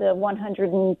the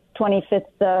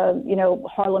 125th,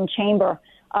 Harlem Chamber.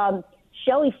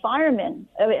 Shelley Fireman,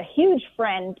 a huge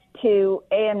friend to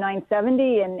AM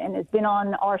 970 and has been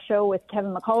on our show with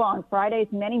Kevin McCullough on Fridays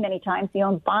many, many times. He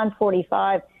owns Bond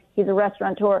 45. He's a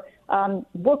restaurateur.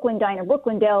 Brooklyn Diner,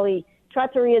 Brooklyn Deli,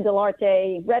 Trattoria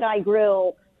dell'Arte, Red Eye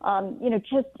Grill,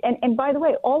 and by the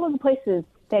way, all of the places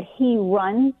that he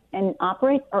runs and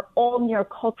operates are all near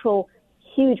cultural,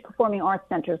 huge performing arts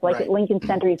centers, like at Lincoln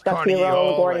Center. He's got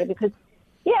Piero LaGuardia because,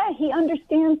 he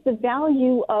understands the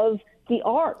value of the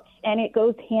arts, and it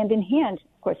goes hand in hand.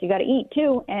 Of course, you got to eat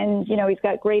too, and he's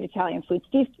got great Italian food.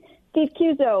 Steve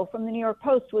Cuso from the New York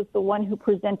Post was the one who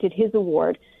presented his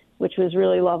award, which was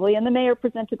really lovely, and the mayor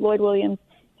presented Lloyd Williams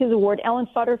his award. Ellen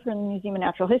Futter from the Museum of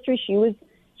Natural History,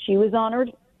 she was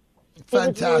honored. Fantastic. It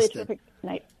was really a terrific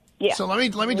night. Yeah. So let me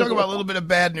talk about a little bit of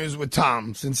bad news with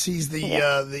Tom, since he's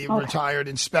the retired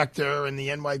inspector in the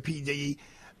NYPD.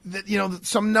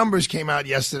 Some numbers came out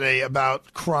yesterday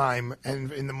about crime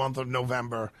and in the month of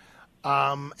November,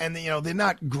 and they're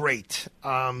not great.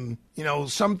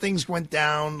 Some things went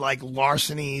down, like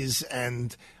larcenies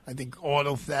and I think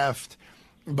auto theft,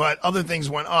 but other things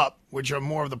went up, which are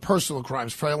more of the personal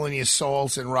crimes, felony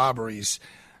assaults and robberies.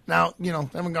 Now, they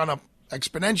haven't gone up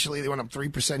exponentially. They went up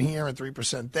 3% here and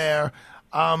 3% there.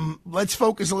 Let's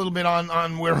focus a little bit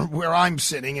on where I'm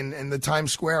sitting in the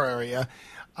Times Square area.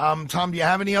 Tom, do you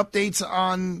have any updates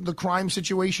on the crime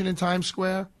situation in Times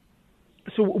Square?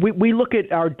 So we look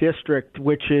at our district,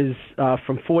 which is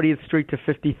from 40th Street to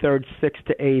 53rd, 6th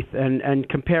to 8th, and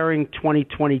comparing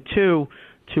 2022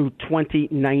 to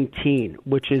 2019,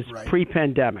 which is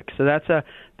pre-pandemic. So that's a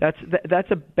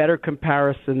better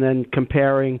comparison than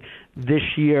comparing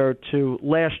this year to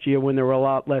last year when there were a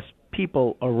lot less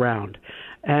people around.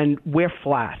 And we're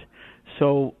flat.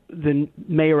 So the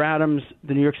Mayor Adams,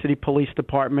 the New York City Police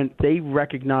Department, they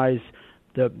recognize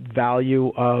the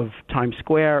value of Times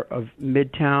Square, of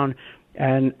Midtown,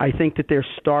 and I think that they're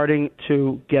starting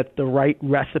to get the right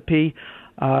recipe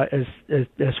as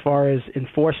far as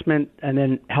enforcement and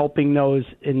then helping those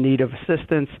in need of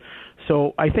assistance.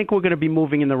 So I think we're going to be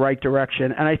moving in the right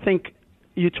direction. And I think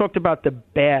you talked about the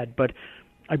bad, but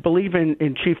I believe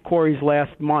in Chief Corey's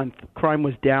last month, crime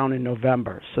was down in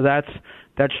November. So that's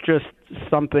just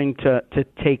something to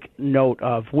take note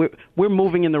of. We're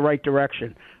moving in the right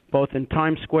direction, both in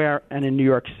Times Square and in New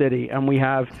York City. And we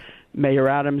have Mayor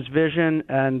Adams' vision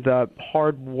and the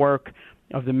hard work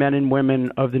of the men and women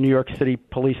of the New York City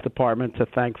Police Department to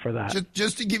thank for that.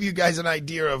 Just to give you guys an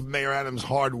idea of Mayor Adams'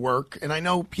 hard work, and I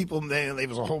know people, there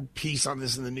was a whole piece on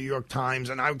this in the New York Times,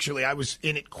 and I was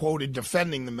in it quoted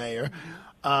defending the mayor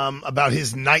about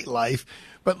his nightlife.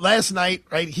 But last night,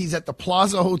 he's at the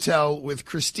Plaza Hotel with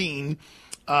Christine,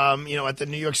 at the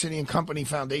New York City and Company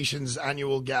Foundation's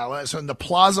annual gala. So in the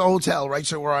Plaza Hotel,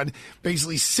 so we're on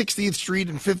basically 60th Street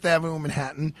and 5th Avenue in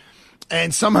Manhattan.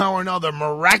 And somehow or another,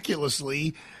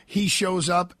 miraculously, he shows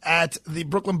up at the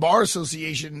Brooklyn Bar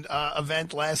Association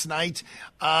event last night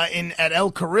at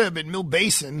El Carib in Mill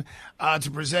Basin to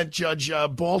present Judge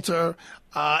Balter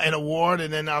an award.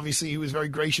 And then obviously he was very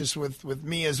gracious with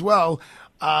me as well.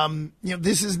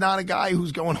 This is not a guy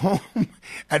who's going home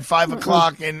at 5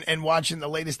 o'clock and watching the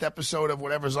latest episode of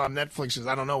whatever's on Netflix. Because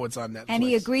I don't know what's on Netflix. And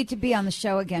he agreed to be on the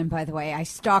show again, by the way. I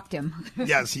stalked him.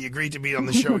 Yes, he agreed to be on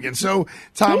the show again. So,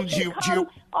 Tom,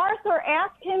 Arthur,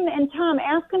 ask him, and Tom,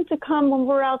 ask him to come when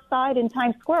we're outside in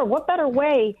Times Square. What better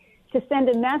way to send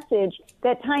a message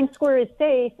that Times Square is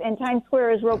safe and Times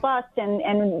Square is robust and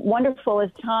wonderful, as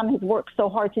Tom has worked so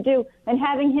hard to do, and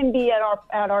having him be at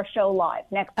our show live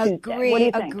next Tuesday. What do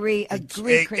you think? Agree,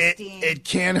 Christine. It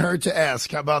can't hurt to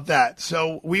ask. How about that?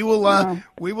 So we will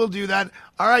do that.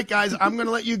 All right, guys, I'm going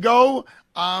to let you go.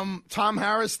 Tom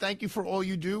Harris, thank you for all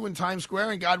you do in Times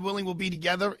Square, and God willing, we'll be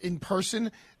together in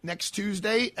person next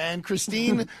Tuesday. And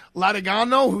Christine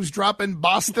Latigano, who's dropping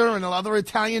basta and other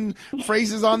Italian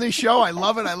phrases on this show. I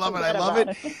love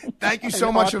it. Thank you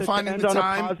so much for finding the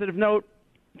time.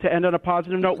 To end on a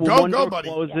positive note, when one door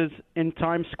closes in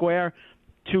Times Square,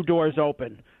 2 doors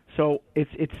open. So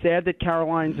it's sad that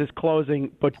Caroline's is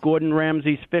closing, but Gordon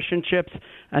Ramsay's Fish and Chips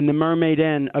and the Mermaid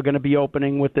Inn are going to be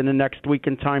opening within the next week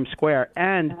in Times Square.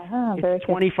 And it's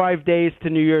 25 days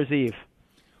to New Year's Eve.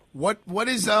 What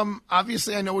is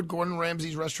obviously I know what Gordon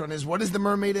Ramsay's restaurant is. What is the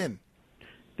Mermaid Inn?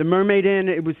 The Mermaid Inn,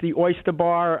 it was the Oyster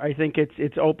Bar. I think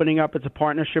it's opening up. It's a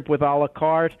partnership with a la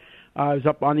carte. It's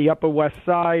up on the Upper West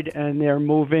Side, and they're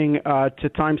moving to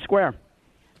Times Square.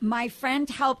 My friend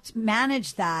helped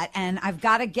manage that, and I've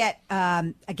got to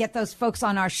get those folks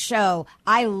on our show.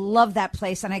 I love that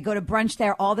place, and I go to brunch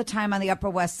there all the time on the Upper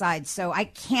West Side. So I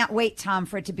can't wait, Tom,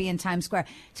 for it to be in Times Square.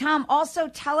 Tom, also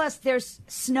tell us there's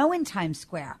snow in Times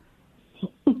Square.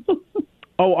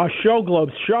 Oh, our Show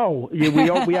Globes show.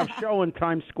 We have show in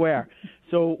Times Square.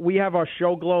 So we have our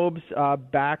Show Globes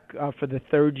back for the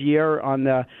 3rd year on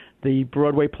the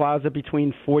Broadway Plaza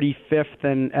between 45th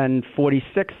and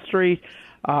 46th Street.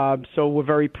 So we're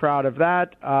very proud of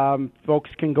that.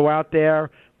 Folks can go out there.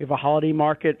 We have a holiday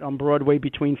market on Broadway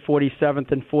between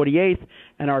 47th and 48th,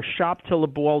 and our Shop Till the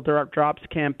Ball Drops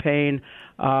campaign.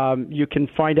 You can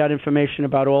find out information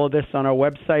about all of this on our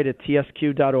website at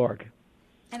tsq.org.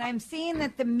 And I'm seeing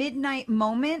that the midnight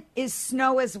moment is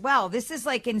snow as well. This is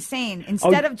like insane.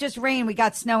 Instead of just rain, we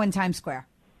got snow in Times Square.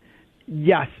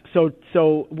 Yes.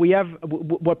 So we have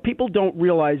what people don't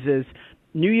realize is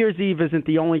New Year's Eve isn't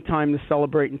the only time to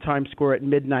celebrate in Times Square at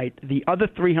midnight. The other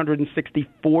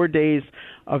 364 days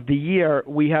of the year,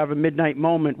 we have a midnight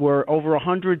moment where over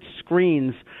 100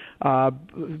 screens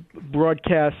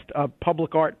broadcast a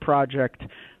public art project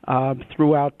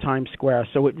throughout Times Square.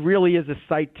 So it really is a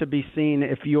sight to be seen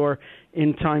if you're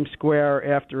in Times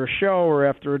Square after a show or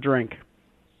after a drink.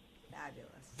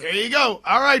 There you go.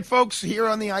 All right, folks, here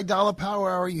on the Aidala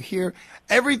Power Hour, you hear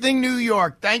everything New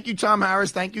York. Thank you, Tom Harris.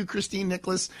 Thank you, Christine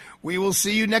Nicholas. We will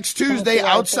see you next Tuesday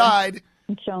outside.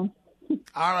 John.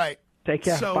 All right. Take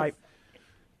care. Bye.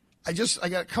 I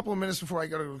got a couple of minutes before I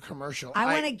go to a commercial.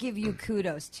 I want to give you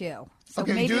kudos, too. So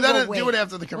okay, maybe do that. We'll do it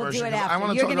after the commercial. We'll do it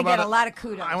after. You're going to get a lot of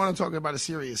kudos. I want to talk about a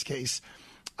serious case.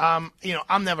 I'm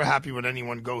never happy when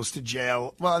anyone goes to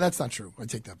jail. Well, that's not true. I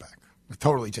take that back. I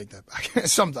totally take that back.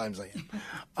 Sometimes I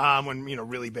am. When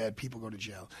really bad people go to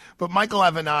jail. But Michael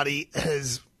Avenatti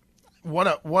has what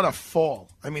a fall.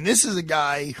 I mean, this is a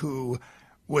guy who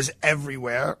was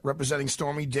everywhere representing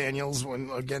Stormy Daniels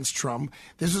against Trump.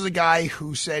 This was a guy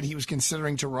who said he was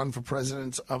considering to run for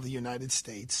president of the United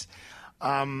States.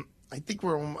 I think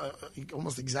we're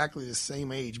almost exactly the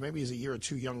same age. Maybe he's a year or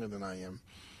two younger than I am.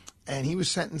 And he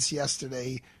was sentenced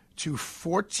yesterday to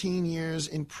 14 years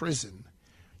in prison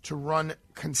to run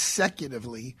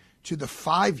consecutively to the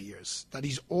 5 years that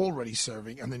he's already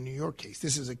serving on the New York case.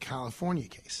 This is a California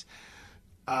case.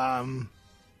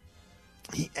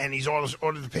 He's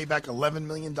ordered to pay back $11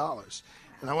 million.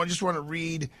 And I just want to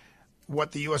read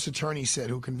what the U.S. attorney said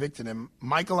who convicted him.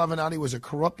 Michael Avenatti was a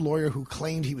corrupt lawyer who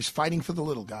claimed he was fighting for the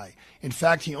little guy. In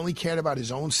fact, he only cared about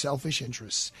his own selfish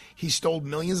interests. He stole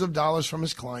millions of dollars from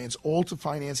his clients, all to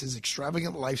finance his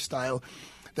extravagant lifestyle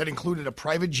that included a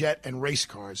private jet and race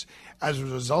cars. As a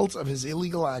result of his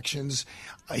illegal actions,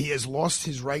 he has lost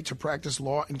his right to practice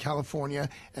law in California,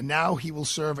 and now he will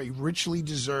serve a richly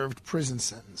deserved prison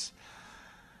sentence.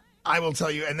 I will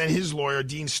tell you, and then his lawyer,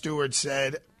 Dean Stewart,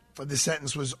 said the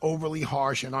sentence was overly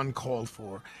harsh and uncalled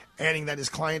for, adding that his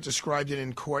client described it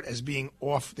in court as being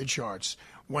off the charts.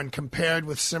 When compared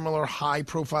with similar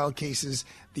high-profile cases,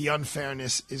 the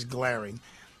unfairness is glaring.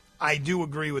 I do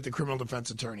agree with the criminal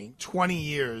defense attorney. 20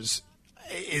 years,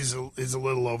 is a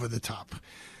little over the top.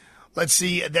 Let's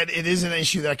see that it is an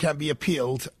issue that can be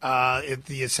appealed if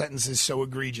the sentence is so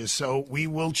egregious. So we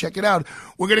will check it out.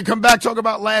 We're going to come back, talk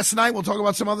about last night. We'll talk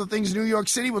about some other things in New York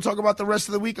City. We'll talk about the rest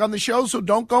of the week on the show, so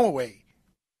don't go away.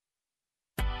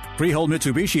 Freehold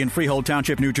Mitsubishi in Freehold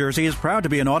Township, New Jersey is proud to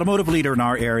be an automotive leader in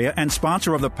our area and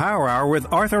sponsor of the Power Hour with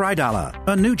Arthur Aidala.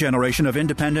 A new generation of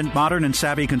independent, modern, and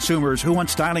savvy consumers who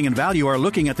want styling and value are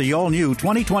looking at the all-new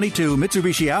 2022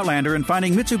 Mitsubishi Outlander and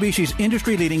finding Mitsubishi's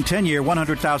industry-leading 10-year,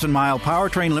 100,000-mile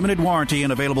powertrain limited warranty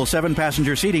and available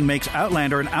 7-passenger seating makes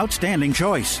Outlander an outstanding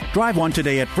choice. Drive one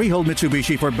today at Freehold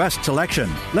Mitsubishi for best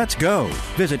selection. Let's go.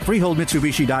 Visit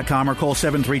freeholdmitsubishi.com or call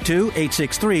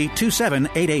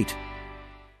 732-863-2788.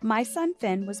 My son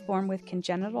Finn was born with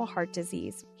congenital heart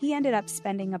disease. He ended up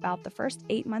spending about the first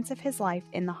 8 months of his life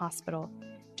in the hospital.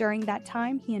 During that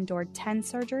time, he endured 10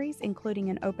 surgeries, including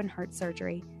an open heart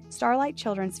surgery. Starlight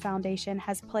Children's Foundation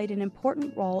has played an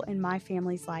important role in my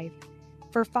family's life.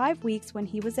 For 5 weeks when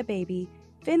he was a baby,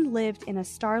 Finn lived in a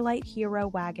Starlight Hero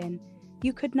wagon.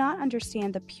 You could not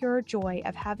understand the pure joy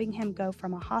of having him go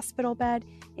from a hospital bed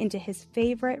into his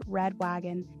favorite red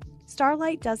wagon.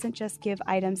 Starlight doesn't just give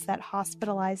items that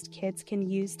hospitalized kids can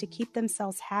use to keep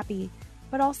themselves happy,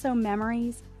 but also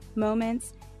memories,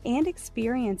 moments, and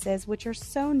experiences which are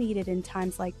so needed in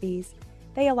times like these.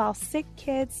 They allow sick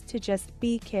kids to just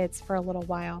be kids for a little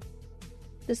while.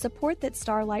 The support that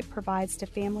Starlight provides to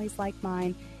families like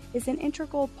mine is an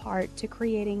integral part to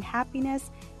creating happiness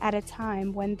at a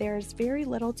time when there's very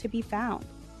little to be found.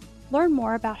 Learn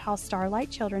more about how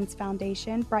Starlight Children's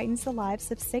Foundation brightens the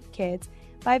lives of sick kids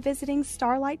by visiting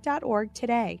starlight.org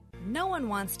today. No one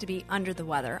wants to be under the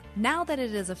weather. Now that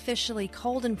it is officially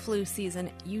cold and flu season,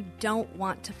 you don't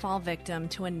want to fall victim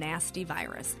to a nasty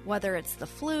virus, whether it's the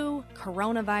flu,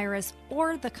 coronavirus,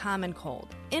 or the common cold.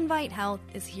 Invite Health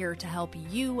is here to help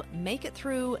you make it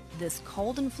through this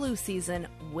cold and flu season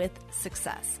with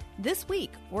success. This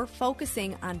week, we're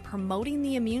focusing on promoting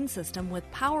the immune system with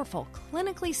powerful,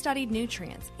 clinically studied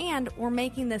nutrients, and we're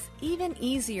making this even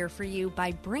easier for you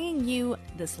by bringing you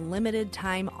this limited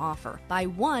time offer. Buy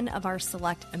one of our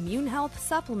select immune health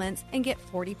supplements and get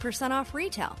 40% off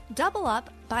retail. Double up,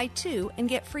 buy two, and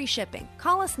get free shipping.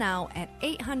 Call us now at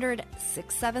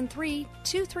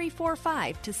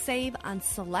 800-673-2345 to save on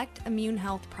select immune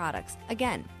health products.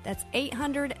 Again, that's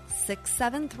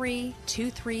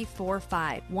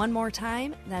 800-673-2345. One more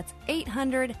time, that's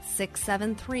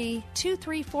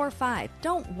 800-673-2345.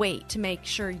 Don't wait to make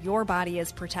sure your body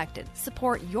is protected.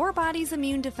 Support your body's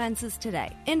immune defenses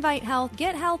today. Invite Health.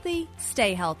 Get healthy.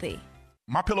 Stay healthy.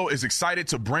 MyPillow is excited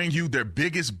to bring you their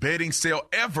biggest bedding sale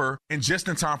ever and just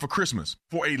in time for Christmas.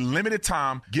 For a limited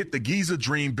time, get the Giza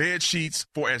Dream bed sheets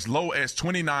for as low as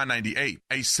 $29.98,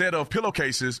 a set of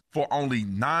pillowcases for only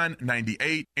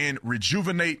 $9.98, and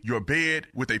rejuvenate your bed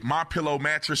with a MyPillow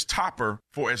mattress topper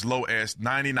for as low as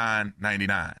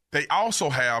 $99.99. They also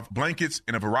have blankets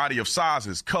in a variety of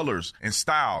sizes, colors, and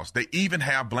styles. They even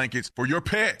have blankets for your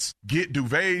pets. Get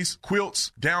duvets,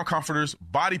 quilts, down comforters,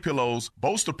 body pillows,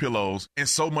 bolster pillows, and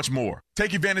so much more.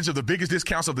 Take advantage of the biggest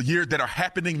discounts of the year that are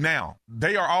happening now.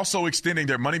 They are also extending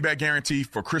their money-back guarantee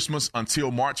for Christmas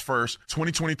until March 1st,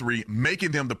 2023,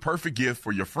 making them the perfect gift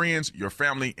for your friends, your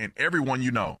family, and everyone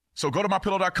you know. So go to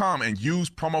MyPillow.com and use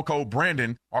promo code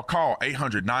Brandon or call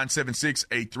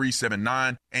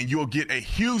 800-976-8379, and you'll get a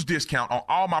huge discount on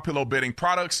all MyPillow bedding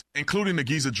products, including the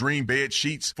Giza Dream bed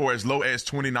sheets for as low as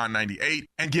 $29.98,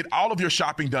 and get all of your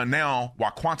shopping done now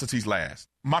while quantities last.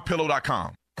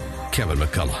 MyPillow.com. Kevin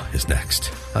McCullough is next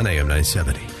on AM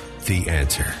 970. The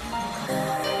Answer.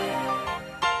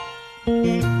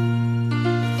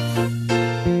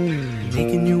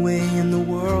 Making your way in the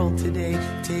world today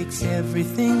takes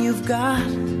everything you've got.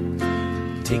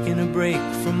 Taking a break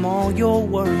from all your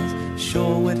worries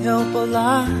sure would help a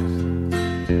lot.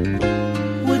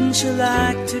 Wouldn't you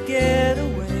like to get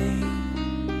away?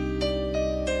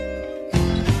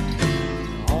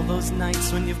 All those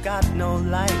nights when you've got no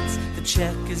lights, the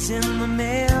check is in the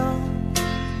mail,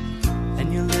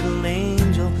 and your little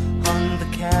angel hung the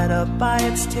cat up by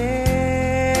its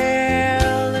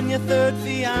tail, and your third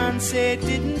fiancé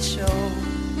didn't show.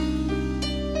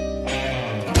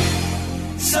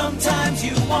 Sometimes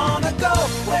you wanna go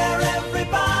where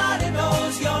everybody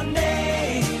knows your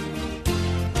name,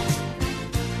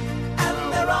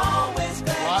 and they're always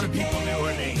glad. A lot of people knew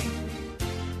her name.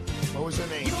 What was her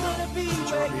name?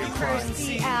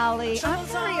 Kirstie Alley. I'm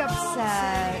very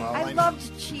upset. Well, I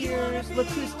loved Cheers. Look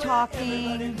Who's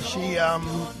Talking.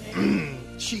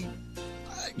 She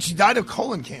died of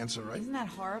colon cancer, right? Isn't that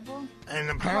horrible?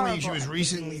 And apparently she was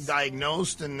recently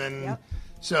diagnosed, and then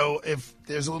So if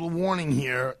there's a little warning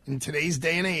here, in today's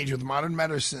day and age with modern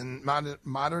medicine,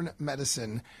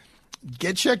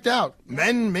 get checked out.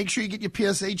 Men, make sure you get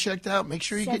your PSA checked out. Make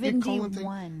sure you get your colon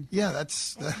thing. Yeah,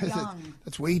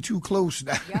 that's way too close.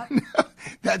 Yep.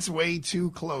 That's way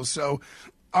too close. So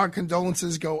our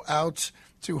condolences go out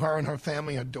to her and her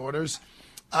family, her daughters.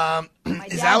 My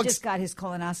dad just got his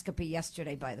colonoscopy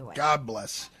yesterday, by the way. God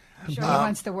bless. I'm sure he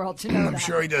wants the world to know I'm that.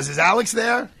 sure he does. Is Alex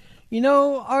there? You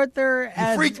know, Arthur...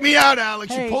 You freaked me out,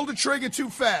 Alex. You pulled the trigger too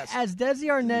fast. As Desi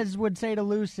Arnaz would say to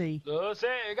Lucy... Lucy,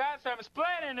 you got some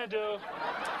explaining to do.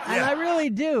 And I really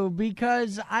do,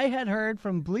 because I had heard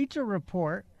from Bleacher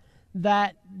Report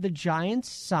that the Giants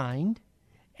signed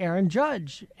Aaron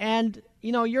Judge. And,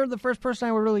 you know, you're the first person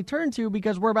I would really turn to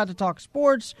because we're about to talk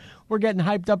sports. We're getting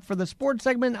hyped up for the sports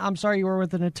segment. I'm sorry you were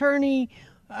with an attorney,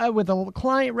 with a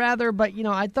client, rather. But, you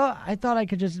know, I thought I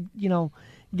could just, you know...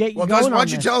 Get well, going why don't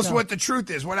you this, tell us what the truth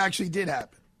is? What actually did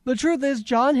happen? The truth is,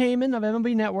 John Heyman of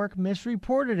MLB Network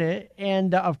misreported it,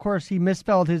 and of course, he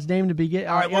misspelled his name to begin.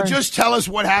 All right, well, just tell us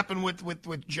what happened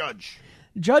with Judge.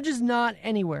 Judge is not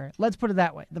anywhere. Let's put it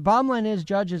that way. The bottom line is,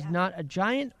 Judge is not a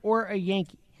Giant or a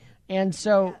Yankee, and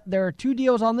so there are two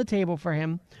deals on the table for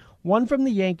him: one from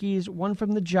the Yankees, one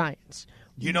from the Giants.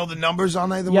 Do you know the numbers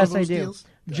on either yes, one of those I do. deals?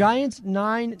 Giants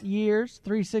 9 years,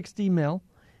 $360 million.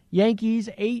 Yankees,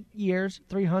 8 years,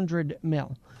 $300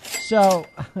 million. So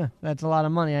that's a lot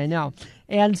of money, I know.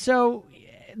 And so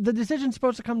the decision's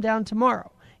supposed to come down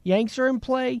tomorrow. Yanks are in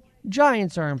play.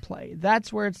 Giants are in play.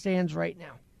 That's where it stands right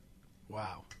now.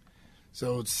 Wow.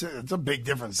 So it's a big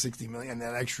difference, $60 million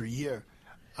that extra year.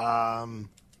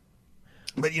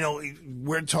 But, you know,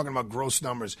 we're talking about gross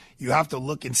numbers. You have to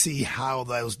look and see how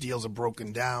those deals are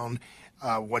broken down.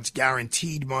 What's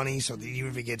guaranteed money, so that even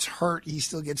if he gets hurt, he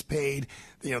still gets paid.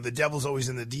 You know, the devil's always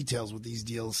in the details with these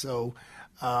deals. So,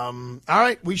 all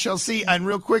right, we shall see. And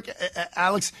real quick,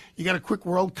 Alex, you got a quick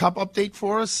World Cup update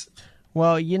for us?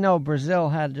 Well, you know, Brazil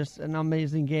had just an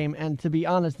amazing game. And to be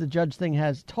honest, the Judge thing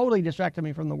has totally distracted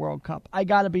me from the World Cup. I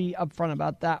got to be upfront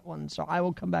about that one. So I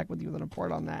will come back with you with a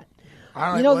report on that. All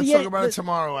right, you know, let's talk about it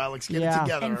tomorrow, Alex. Get it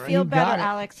together. And right? feel better,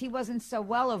 Alex. He wasn't so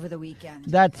well over the weekend.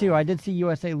 That, too. I did see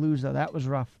USA lose, though. That was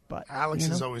rough. But Alex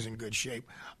is always in good shape.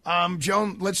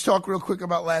 Joan, let's talk real quick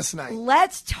about last night.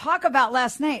 Let's talk about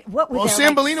last night. What was well, there,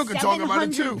 Sambolino can talk about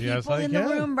it, too. Yes, people I in can.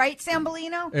 the room, right,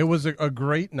 Sambolino? It was a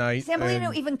great night.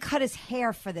 Sambolino even cut his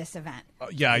hair for this event.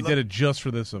 Yeah, I did it just for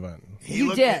this event.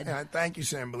 You did. Thank you,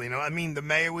 Sambolino. I mean, the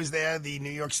mayor was there. The New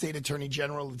York State Attorney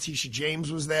General, Letitia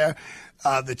James, was there.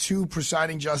 The two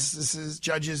presiding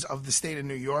judges of the state of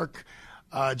New York,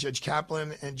 Judge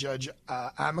Kaplan and Judge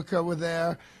Amica, were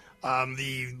there.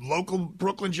 The local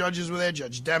Brooklyn judges were there,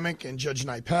 Judge Demick and Judge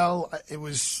Nipel. It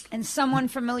was... And someone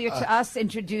familiar to us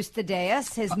introduced the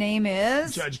dais. His name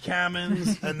is... Judge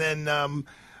Kamens. And then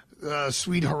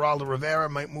sweet Geraldo Rivera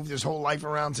might move his whole life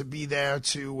around to be there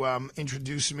to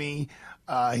introduce me.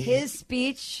 His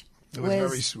speech... It was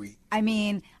very sweet. I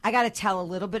mean, I got to tell a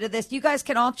little bit of this. You guys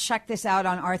can all check this out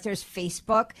on Arthur's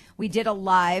Facebook. We did a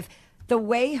live. The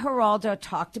way Geraldo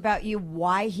talked about you,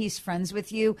 why he's friends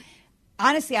with you...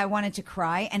 Honestly, I wanted to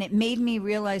cry, and it made me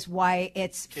realize why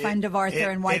it's friend of Arthur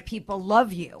and why people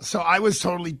love you. So I was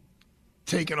totally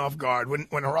taken off guard. When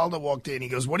Geraldo walked in, he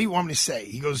goes, "What do you want me to say?"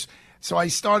 He goes, so I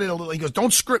started a little, he goes,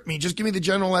 "Don't script me, just give me the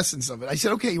general essence of it." I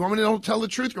said, "Okay, you want me to don't tell the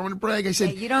truth? You want me to brag?" I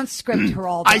said, "You don't script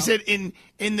Geraldo." I said, in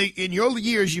your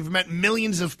years, you've met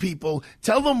millions of people.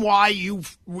 Tell them why you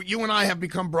and I have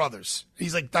become brothers."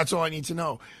 He's like, "That's all I need to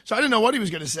know." So I didn't know what he was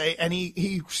going to say, and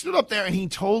he stood up there and he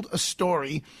told a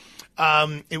story.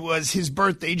 It was his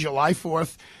birthday, July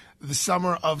 4th, the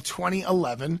summer of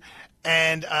 2011.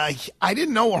 And I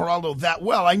didn't know Geraldo that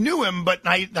well. I knew him, but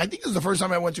I think it was the first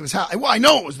time I went to his house. Well, I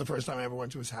know it was the first time I ever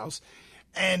went to his house.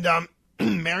 And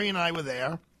Mary and I were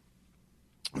there.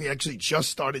 We actually just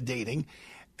started dating.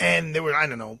 And there were, I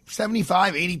don't know,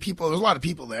 75, 80 people. There was a lot of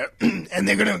people there. And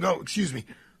they're going to go, excuse me,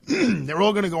 they're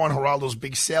all going to go on Geraldo's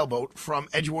big sailboat from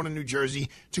Edgewater, New Jersey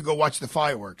to go watch the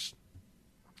fireworks.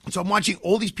 So I'm watching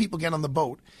all these people get on the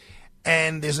boat,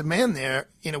 and there's a man there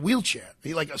in a wheelchair.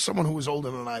 He like someone who was older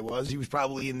than I was. He was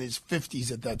probably in his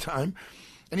 50s at that time,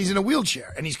 and he's in a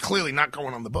wheelchair, and he's clearly not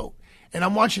going on the boat. And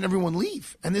I'm watching everyone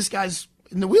leave, and this guy's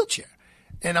in the wheelchair.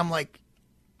 And I'm like,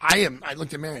 I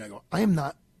looked at Mary, and I go, I am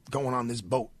not going on this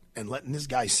boat and letting this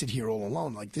guy sit here all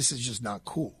alone. Like, this is just not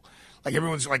cool. Like,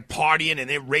 everyone's like partying, and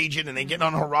they're raging, and they get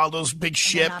on Geraldo's big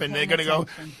ship, and they're going to go.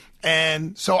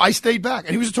 And so I stayed back,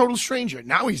 and he was a total stranger.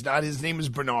 Now he's not. His name is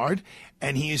Bernard,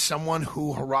 and he is someone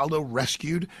who Geraldo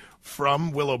rescued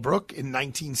from Willowbrook in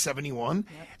 1971.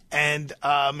 Yep. And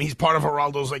he's part of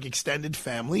Geraldo's like extended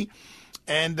family.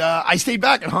 And I stayed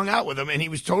back and hung out with him, and he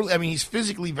was totally, he's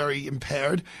physically very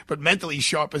impaired, but mentally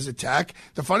sharp as a tack.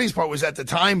 The funniest part was at the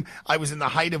time I was in the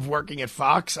height of working at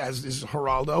Fox, as is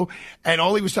Geraldo, and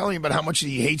all he was telling me about how much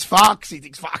he hates Fox. He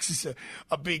thinks Fox is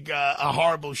a big, a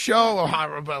horrible show, a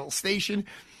horrible station.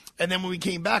 And then when we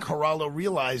came back, Geraldo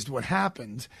realized what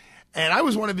happened. And I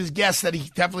was one of his guests that he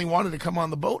definitely wanted to come on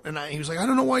the boat. And he was like, I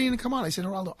don't know why you didn't come on. I said,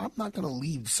 Geraldo, I'm not going to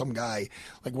leave some guy.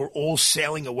 Like, we're all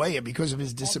sailing away. And because of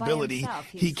his disability,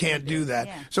 he can't do that.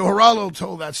 Yeah. So Geraldo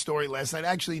told that story last night,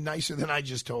 actually nicer than I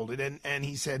just told it. And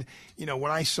he said, when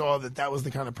I saw that was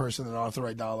the kind of person that Arthur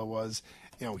Aidala was,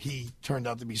 he turned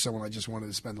out to be someone I just wanted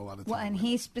to spend a lot of time with. And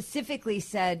he specifically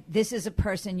said, this is a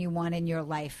person you want in your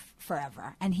life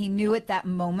forever. And he knew at that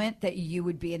moment that you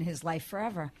would be in his life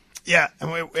forever. Yeah.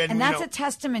 And that's a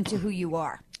testament to who you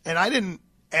are. And I didn't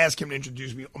ask him to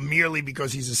introduce me merely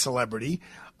because he's a celebrity.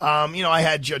 I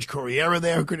had Judge Corriera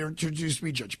there who could have introduced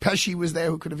me. Judge Pesci was there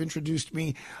who could have introduced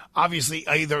me. Obviously,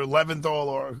 either Leventhal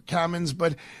or Kamens.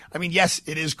 But, yes,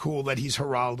 it is cool that he's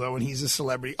Geraldo and he's a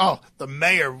celebrity. Oh, the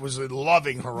mayor was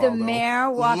loving Geraldo. The mayor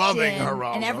walked in,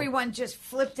 Geraldo. And everyone just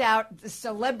flipped out. The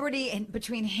celebrity, and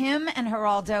between him and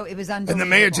Geraldo, it was unbelievable. And the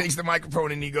mayor takes the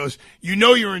microphone and he goes,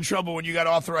 you're in trouble when you got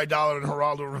Arthur Aidala and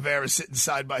Geraldo Rivera sitting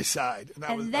side by side.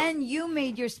 And then you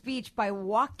made your speech by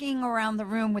walking around the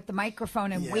room with the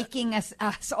microphone and waking us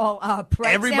all up,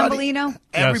 right, Sambolino?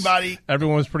 Everybody. Yes,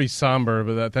 everyone was pretty somber,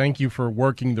 but thank you for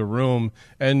working the room.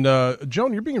 And,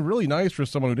 Joan, you're being really nice for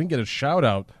someone who didn't get a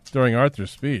shout-out during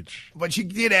Arthur's speech. But you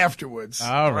did afterwards.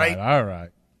 All right.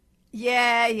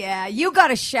 Yeah. You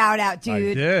got a shout-out, dude.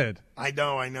 I did. I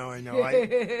know. You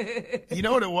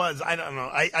know what it was? I don't know.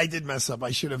 I did mess up.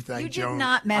 I should have thanked Joan. You did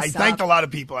not mess up. I thanked a lot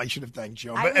of people. I should have thanked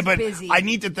Joan. I was busy. I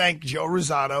need to thank Joe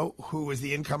Rosado, who was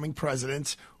the incoming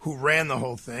president, who ran the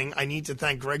whole thing. I need to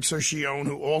thank Greg Cercione,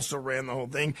 who also ran the whole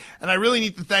thing. And I really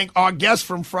need to thank our guest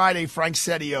from Friday, Frank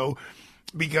Sedio,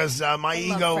 because my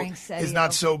ego is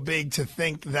not so big to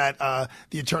think that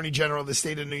the Attorney General of the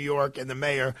state of New York and the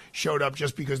mayor showed up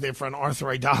just because their friend Arthur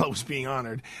Aidala was being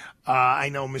honored. I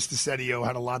know Mr. Sedio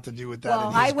had a lot to do with that.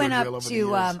 Well, I went up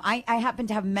to, I happen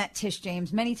to have met Tish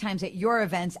James many times at your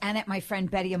events and at my friend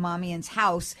Betty Amamian's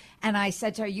house. And I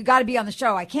said to her, you got to be on the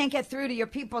show. I can't get through to your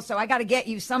people, so I got to get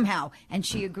you somehow. And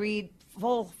she agreed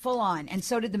full on. And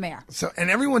so did the mayor. And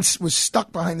everyone was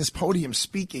stuck behind this podium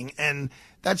speaking, and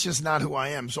that's just not who I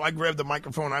am. So I grabbed the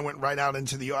microphone. I went right out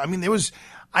into there was,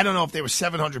 I don't know if there were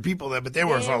 700 people there, but there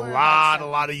was a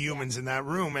lot of humans in that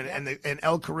room. And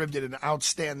El Carib did an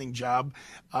outstanding job.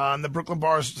 The Brooklyn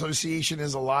Bar Association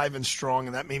is alive and strong,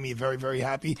 and that made me very, very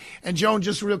happy. And Joan,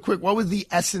 just real quick, what was the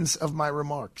essence of my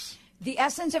remarks? The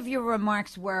essence of your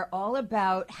remarks were all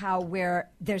about how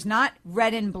there's not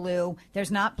red and blue, there's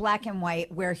not black and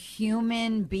white, we're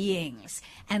human beings.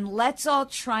 And let's all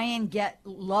try and get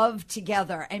love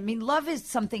together. I mean, love is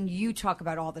something you talk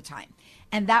about all the time.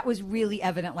 And that was really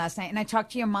evident last night. And I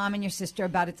talked to your mom and your sister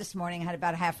about it this morning. I had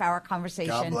about a half-hour conversation.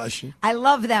 God bless you. I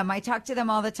love them. I talk to them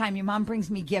all the time. Your mom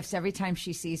brings me gifts every time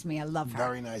she sees me. I love her.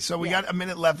 Very nice. So we got a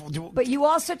minute left. But you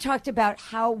also talked about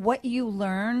how what you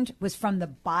learned was from the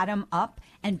bottom up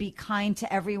and be kind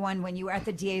to everyone when you were at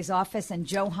the DA's office and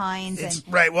Joe Hines and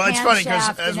right. Well, it's funny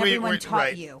because as everyone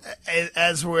taught you.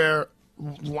 As we're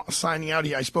signing out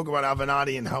here, I spoke about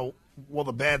Avenatti and how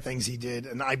the bad things he did,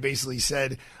 and I basically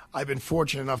said I've been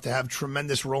fortunate enough to have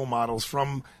tremendous role models,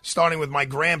 from starting with my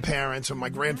grandparents, and my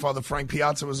grandfather Frank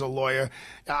Piazza was a lawyer,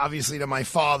 obviously to my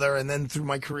father, and then through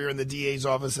my career in the DA's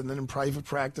office, and then in private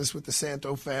practice with the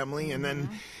Santo family, and then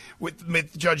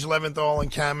with Judge Leventhal and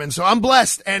Kamens. So I'm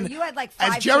blessed. And you had like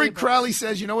 5 as Jerry tables. Crowley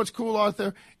says, you know what's cool,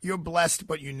 Arthur? You're blessed,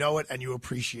 but you know it and you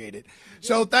appreciate it.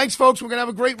 So thanks, folks. We're going to have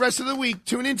a great rest of the week.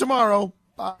 Tune in tomorrow.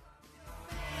 Bye.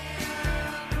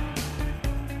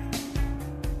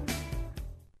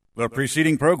 The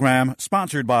preceding program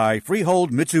sponsored by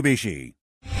Freehold Mitsubishi.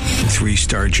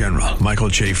 3-star General Michael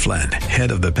J. Flynn,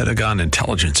 head of the Pentagon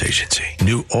Intelligence Agency,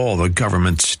 knew all the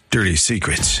government's dirty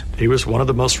secrets. He was one of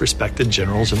the most respected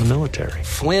generals in the military.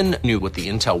 Flynn knew what the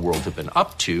intel world had been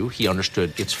up to. He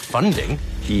understood its funding.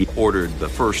 He ordered the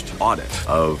first audit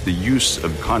of the use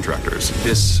of contractors.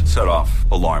 This set off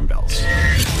alarm bells.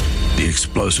 The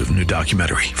explosive new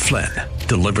documentary, Flynn,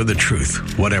 Deliver the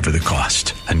Truth, Whatever the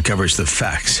Cost, uncovers the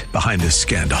facts behind this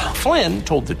scandal. Flynn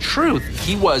told the truth.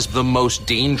 He was the most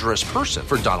dangerous person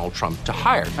for Donald Trump to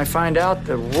hire. I find out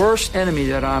the worst enemy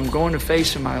that I'm going to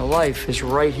face in my life is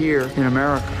right here in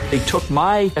America. They took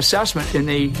my assessment and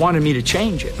they wanted me to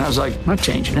change it. And I was like, I'm not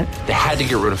changing it. They had to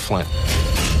get rid of Flynn.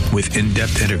 With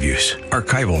in-depth interviews,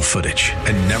 archival footage,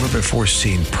 and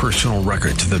never-before-seen personal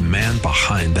records of the man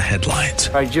behind the headlines.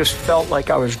 I just felt like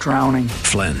I was drowning.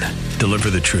 Flynn, deliver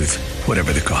the truth,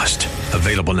 whatever the cost.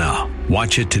 Available now.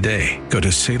 Watch it today. Go to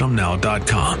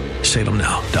salemnow.com.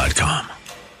 salemnow.com.